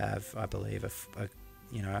should have, I believe,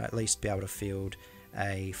 you know, at least be able to field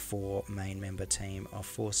a 4 main member team of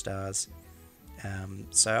 4 stars.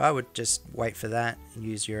 So I would just wait for that and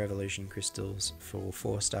use your evolution crystals for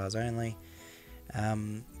 4 stars only.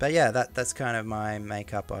 But yeah, that's kind of my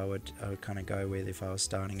makeup I would kind of go with if I was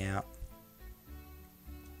starting out.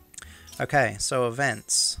 Okay, so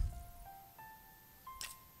events.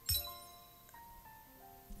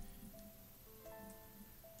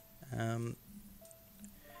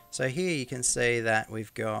 So here you can see that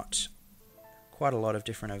we've got quite a lot of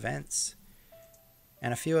different events,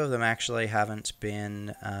 and a few of them actually haven't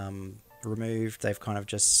been removed. They've kind of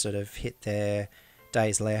just sort of hit their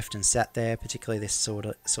days left and sat there, particularly this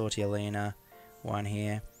Sortiolina one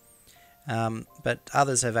here. But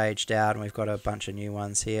others have aged out, and we've got a bunch of new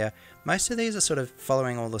ones here. Most of these are sort of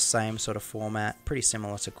following all the same sort of format, pretty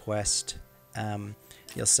similar to Quest.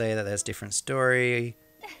 You'll see that there's different story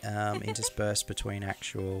interspersed between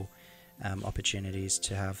actual opportunities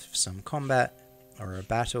to have some combat or a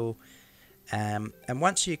battle. And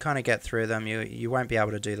once you kind of get through them, you won't be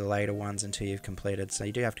able to do the later ones until you've completed, so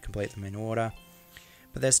you do have to complete them in order.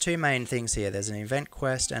 But there's 2 main things here. There's an event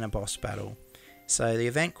quest and a boss battle. So the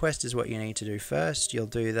event quest is what you need to do first. You'll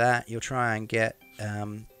do that. You'll try and get,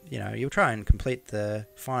 you'll try and complete the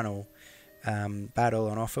final battle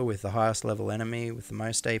on offer with the highest level enemy with the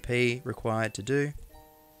most AP required to do.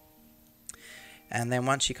 And then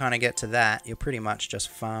once you kind of get to that, you'll pretty much just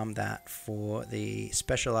farm that for the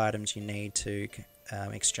special items you need to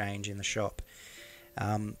exchange in the shop.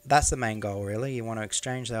 That's the main goal, really. You want to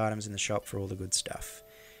exchange the items in the shop for all the good stuff.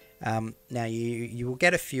 Now you will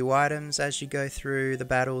get a few items as you go through the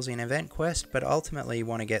battles in Event Quest, but ultimately you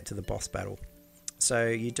want to get to the boss battle. So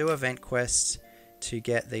you do Event Quests to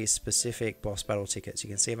get these specific boss battle tickets. You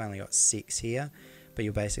can see I've only got 6 here, but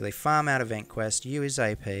you'll basically farm out Event Quest, use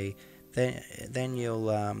AP, then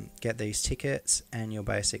you'll get these tickets, and you'll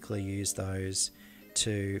basically use those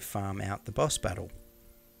to farm out the boss battle.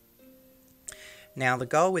 Now the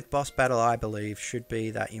goal with boss battle, I believe, should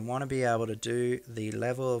be that you want to be able to do the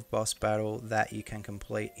level of boss battle that you can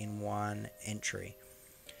complete in one entry.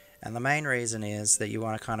 And the main reason is that you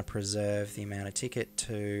want to kind of preserve the amount of ticket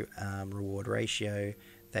to reward ratio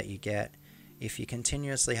that you get. If you're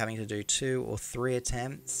continuously having to do 2 or 3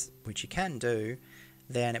 attempts, which you can do,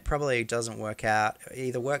 then it probably doesn't work out. It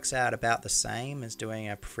either works out about the same as doing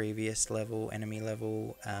a previous level, enemy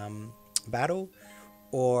level battle,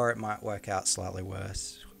 or it might work out slightly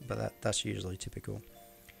worse, but that's usually typical.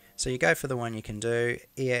 So you go for the one you can do,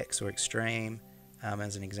 EX or Extreme,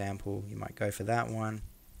 as an example, you might go for that one.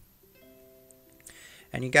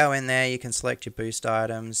 And you go in there, you can select your boost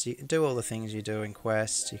items, you can do all the things you do in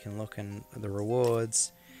quests, you can look in the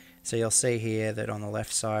rewards. So you'll see here that on the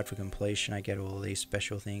left side for completion I get all of these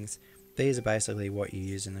special things. These are basically what you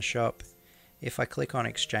use in the shop. If I click on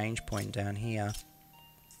exchange point down here,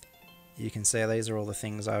 you can see these are all the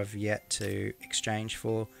things I've yet to exchange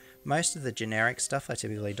for. Most of the generic stuff I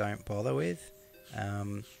typically don't bother with.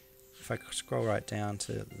 If I scroll right down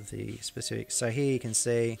to the specifics, so here you can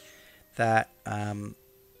see that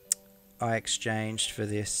I exchanged for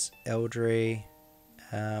this Eldry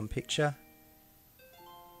picture.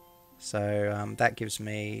 So that gives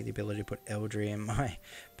me the ability to put Eldry in my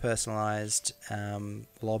personalized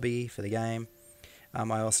lobby for the game.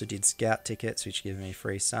 I also did scout tickets, which give me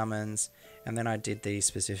free summons, and then I did these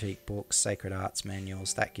specific books, Sacred Arts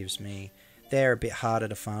manuals. That gives me, they're a bit harder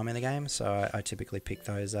to farm in the game, so I typically pick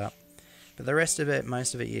those up. But the rest of it,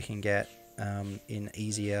 most of it you can get in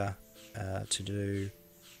easier to do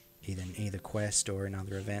either quest or in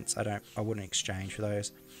other events. I wouldn't exchange for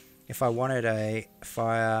those. If I wanted a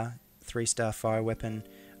 3-star fire weapon,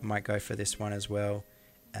 I might go for this one as well.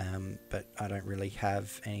 But I don't really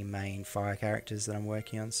have any main fire characters that I'm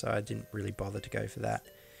working on, so I didn't really bother to go for that.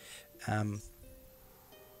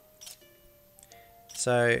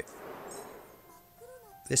 So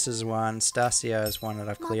this is one, Stacio is one that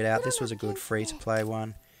I've cleared out. This was a good free to play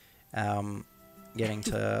one. Getting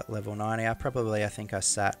to level 90, I think I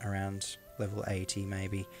sat around level 80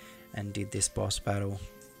 maybe and did this boss battle.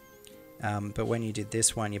 But when you did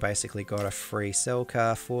this one, you basically got a free cell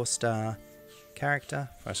car 4-star character.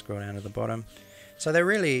 If I scroll down to the bottom, so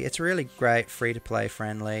it's really great, free to play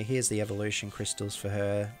friendly. Here's the evolution crystals for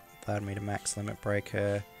her, allowed me to max limit break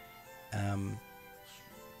her, and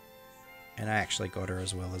I actually got her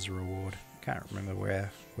as well as a reward. I can't remember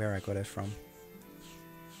where I got her from.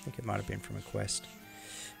 I think it might have been from a quest.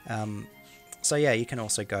 So yeah, you can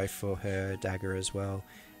also go for her dagger as well.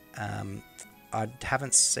 I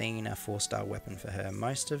haven't seen a 4-star weapon for her.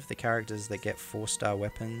 Most of the characters that get 4-star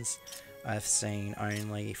weapons I've seen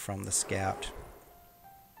only from the scout.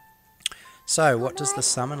 So what does the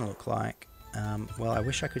summon look like? Well, I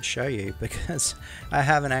wish I could show you, because I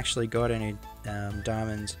haven't actually got any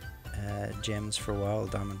diamond gems for a while,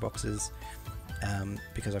 diamond boxes,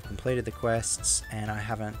 because I've completed the quests and I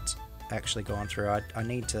haven't actually gone through. I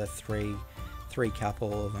need to three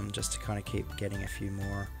couple of them just to kind of keep getting a few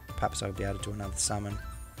more. Perhaps I'll be able to do another summon.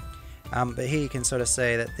 But here you can sort of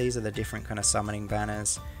see that these are the different kind of summoning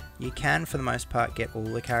banners. You can, for the most part, get all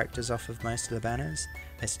the characters off of most of the banners.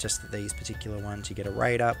 It's just that these particular ones you get a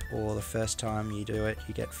rate up, or the first time you do it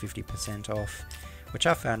you get 50% off, which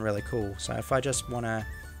I found really cool. So if I just want to,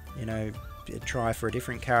 you know, try for a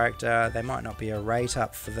different character, they might not be a rate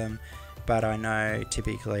up for them, but I know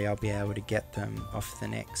typically I'll be able to get them off the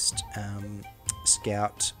next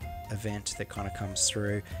scout event that kind of comes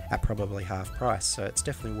through at probably half price. So it's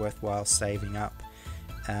definitely worthwhile saving up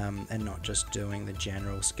and not just doing the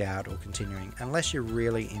general scout or continuing, unless you're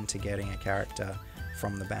really into getting a character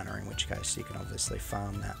from the banner, in which case you can obviously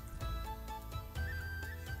farm that.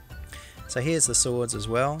 So here's the swords as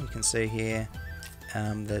well. You can see here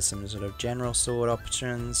there's some sort of general sword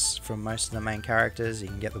options from most of the main characters. You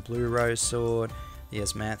can get the Blue Rose sword, the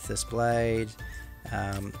Osmanthus blade,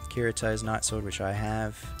 Kirito's Night Sword, which I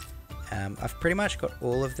have. I've pretty much got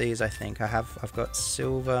all of these. I think I've got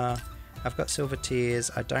silver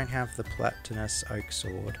tears. I don't have the Platinus Oak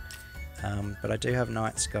Sword, but I do have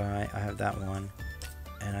Night Sky. I have that one,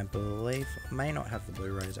 and I believe I may not have the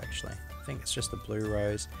Blue Rose actually. I think it's just the Blue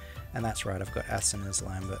Rose, and that's right. I've got Asina's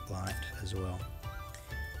Lambert Light as well.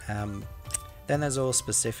 Then there's all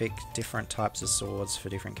specific different types of swords for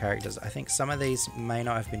different characters. I think some of these may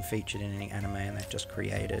not have been featured in any anime and they've just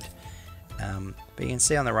created. But you can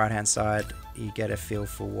see on the right hand side, you get a feel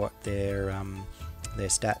for what their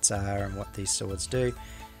stats are and what these swords do.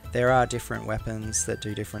 There are different weapons that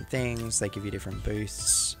do different things. They give you different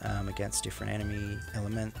boosts against different enemy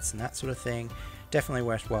elements and that sort of thing. Definitely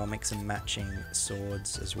worthwhile mix and matching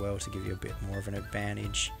swords as well to give you a bit more of an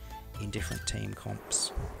advantage in different team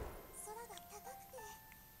comps.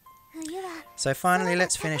 So finally,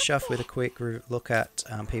 let's finish off with a quick look at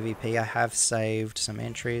PvP. I have saved some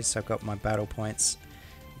entries, so I've got my battle points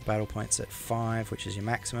at 5, which is your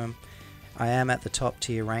maximum. I am at the top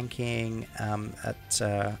tier ranking at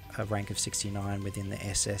a rank of 69 within the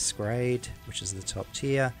SS grade, which is the top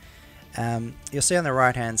tier. You'll see on the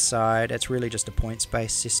right hand side, it's really just a points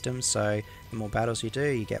based system, so the more battles you do,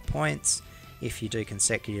 you get points. If you do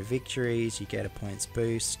consecutive victories, you get a points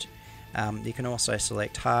boost. You can also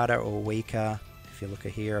select harder or weaker. If you look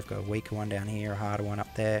at here, I've got a weaker one down here, a harder one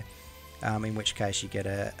up there, in which case you get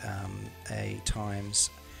a times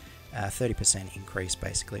 30% increase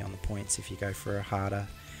basically on the points if you go for a harder.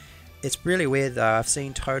 It's really weird though, I've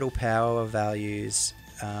seen total power values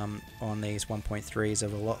on these 1.3s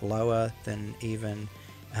are a lot lower than even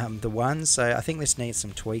the ones, so I think this needs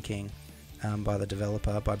some tweaking by the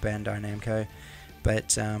developer, by Bandai Namco,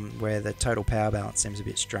 but where the total power balance seems a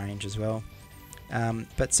bit strange as well.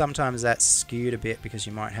 But sometimes that's skewed a bit because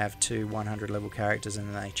you might have two 100 level characters and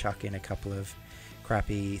then they chuck in a couple of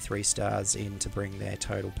crappy 3 stars in to bring their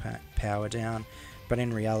total power down, but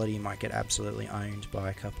in reality you might get absolutely owned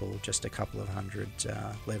by just a couple of hundred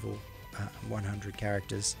level 100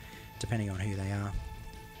 characters, depending on who they are.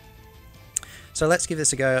 So let's give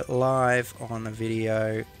this a go live on the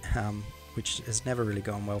video, which has never really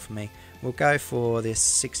gone well for me. We'll go for this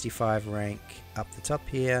 65 rank up the top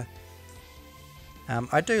here.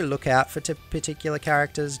 I do look out for particular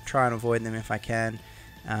characters, try and avoid them if I can.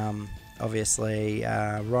 Obviously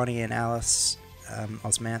Ronnie and Alice,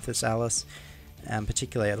 Osmanthus Alice,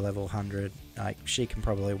 particularly at level 100, she can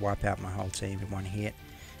probably wipe out my whole team in one hit.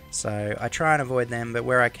 So I try and avoid them, but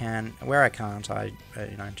where I can't, I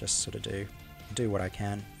just sort of do what I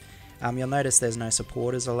can. You'll notice there's no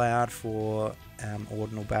supporters allowed for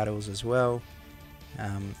ordinal battles as well.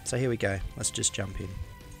 So here we go. Let's just jump in.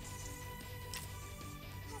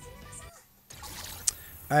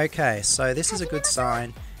 Okay, so this is a good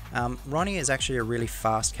sign. Ronnie is actually a really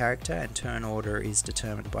fast character, and turn order is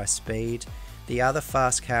determined by speed. The other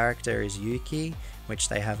fast character is Yuki, which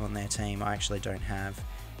they have on their team. I actually don't have.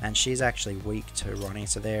 And she's actually weak to Ronnie,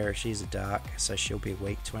 so she's a dark, so she'll be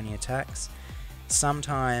weak to any attacks.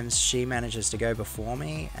 Sometimes she manages to go before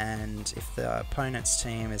me, and if the opponent's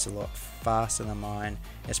team is a lot faster than mine,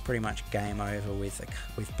 it's pretty much game over with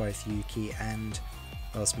both Yuki and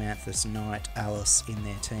Osmanthus Knight Alice in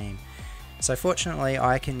their team. So fortunately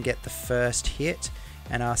I can get the first hit,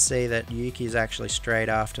 and I'll see that Yuki is actually straight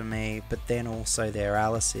after me, but then also their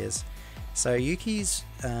Alice is. So Yuki's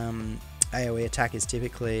AoE attack is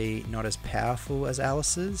typically not as powerful as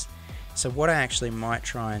Alice's, so what I actually might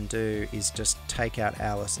try and do is just take out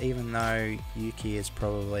Alice, even though Yuki is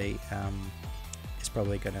probably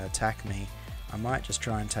going to attack me. I might just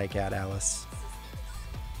try and take out Alice.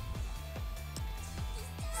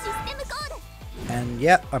 And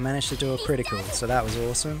yep, I managed to do a critical, so that was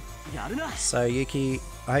awesome. So Yuki,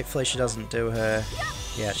 hopefully she doesn't do her,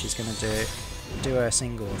 yeah, she's going to do her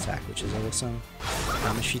single attack, which is awesome.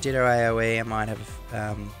 If she did her AoE, I might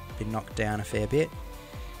have been knocked down a fair bit.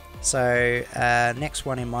 So next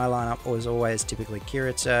one in my lineup was always typically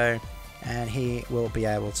Kirito, and he will be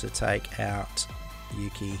able to take out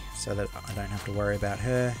Yuki so that I don't have to worry about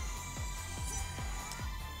her.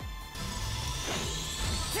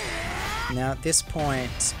 Now at this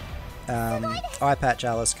point, Eye Patch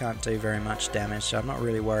Alice can't do very much damage, so I'm not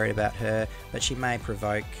really worried about her, but she may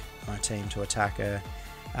provoke my team to attack her.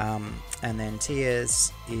 And then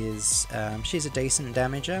Tears is, she's a decent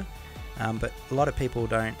damager, but a lot of people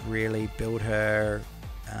don't really build her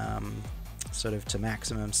sort of to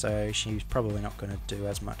maximum, so she's probably not going to do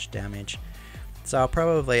as much damage. So I'll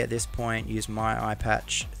probably at this point use my Eye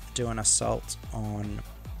Patch, do an assault on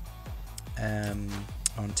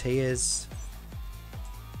Tears,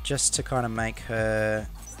 just to kind of make her,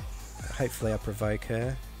 hopefully I'll provoke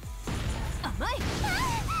her.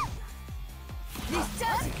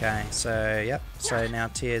 Okay, so yep, so now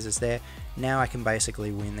Tears is there. Now I can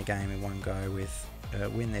basically win the game in one go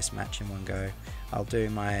win this match in one go. I'll do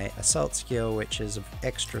my assault skill, which is an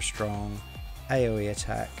extra strong AoE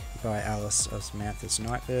attack by Alice Osmanthus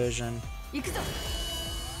Knight version.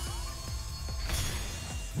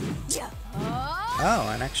 Oh,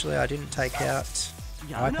 and actually I didn't take out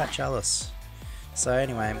Eye Patch Alice. So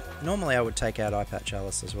anyway, normally I would take out Eye Patch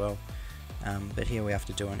Alice as well. But here we have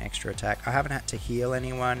to do an extra attack. I haven't had to heal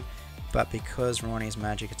anyone, but because Ronnie's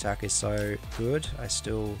magic attack is so good, I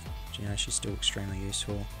still, she's still extremely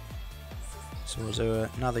useful. So we'll do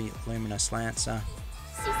another Luminous Lancer,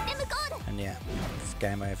 and yeah, it's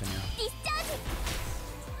game over now.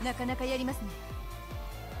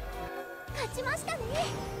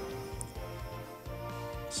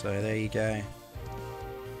 So there you go.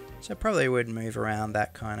 So probably would move around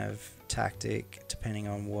that kind of tactic depending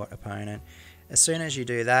on what opponent. As soon as you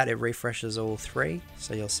do that, it refreshes all three,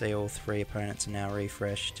 so you'll see all three opponents are now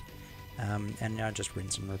refreshed, and now just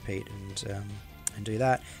rinse and repeat and do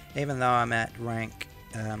that. Even though I'm at rank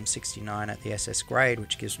 69 at the SS grade,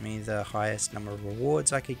 which gives me the highest number of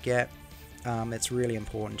rewards I could get, it's really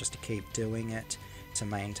important just to keep doing it to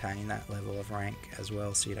maintain that level of rank as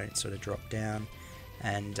well, so you don't sort of drop down,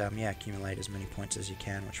 and yeah, accumulate as many points as you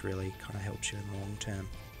can, which really kind of helps you in the long term.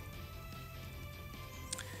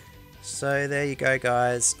 So there you go,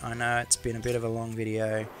 guys. I know it's been a bit of a long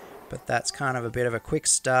video, but that's kind of a bit of a quick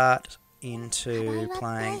start into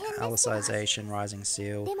playing Alicization Rising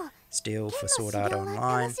Steel for Sword Art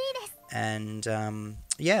Online. And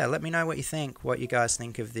yeah, let me know what you think, what you guys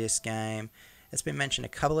think of this game. It's been mentioned a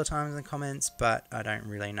couple of times in the comments, but I don't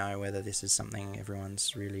really know whether this is something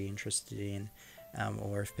everyone's really interested in,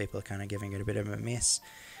 or if people are kind of giving it a bit of a miss.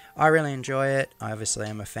 I really enjoy it. I obviously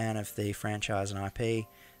am a fan of the franchise and IP,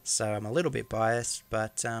 so I'm a little bit biased,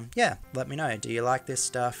 but yeah, let me know. Do you like this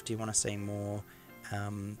stuff? Do you want to see more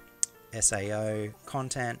SAO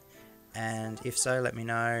content? And if so, let me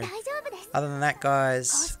know. Other than that,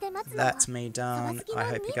 guys, that's me done. I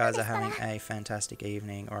hope you guys are having a fantastic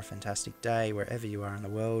evening or a fantastic day wherever you are in the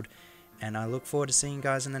world, and I look forward to seeing you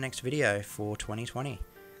guys in the next video for 2020.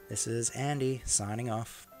 This is Andy signing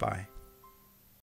off. Bye.